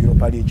kyali mu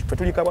Europa League ffe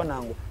tuli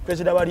kabanango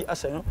president bali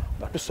Arsenal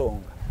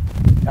batusonga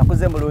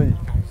yakoze mulungi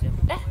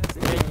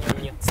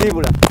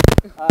sibula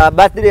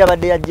birthday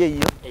yabadde yajje iyo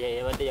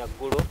yabadde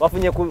yaggulu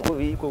wafunye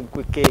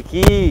ku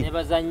keeki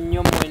nebaza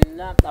nnyo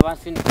mwenna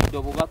abansindikidde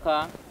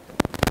obubaka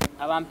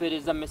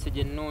abampeereza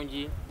message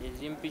ennungi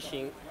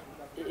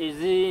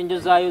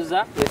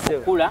ezinjozaayoza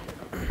okula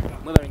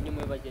mwebalo nnyo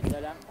mwebaje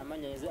ddala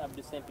amanya yeze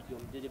Abdul Sempiji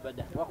omudiri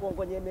bada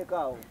wakonkonye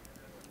emekaawo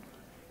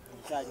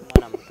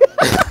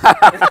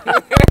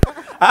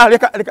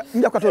leka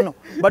nja katono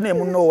bane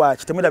munno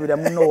watch temulabira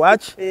munno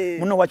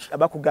watch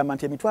abakugamba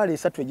nti emitwalo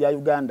 3 egya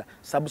Uganda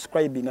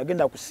subscribing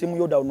agenda ku simu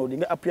yo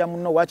downloading app ya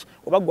munno watch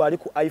oba gwali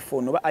ku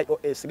iPhone oba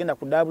iOS genda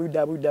ku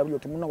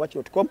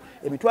www.munnowatch.com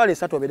emitwalo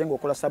 3 oberenga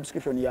okola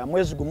subscription ya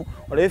mwezi gumu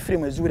olabe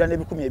film eziwira ne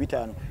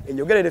 15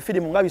 enjogerere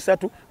film nga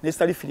 3 ne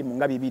stali film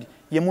nga 2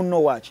 ye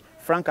munno watch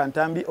Frank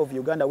Antambi of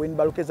Uganda Win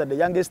Balukeza the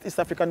youngest East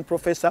African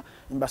professor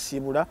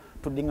mbasibula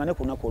tudingane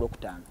ku nako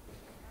olwokutaano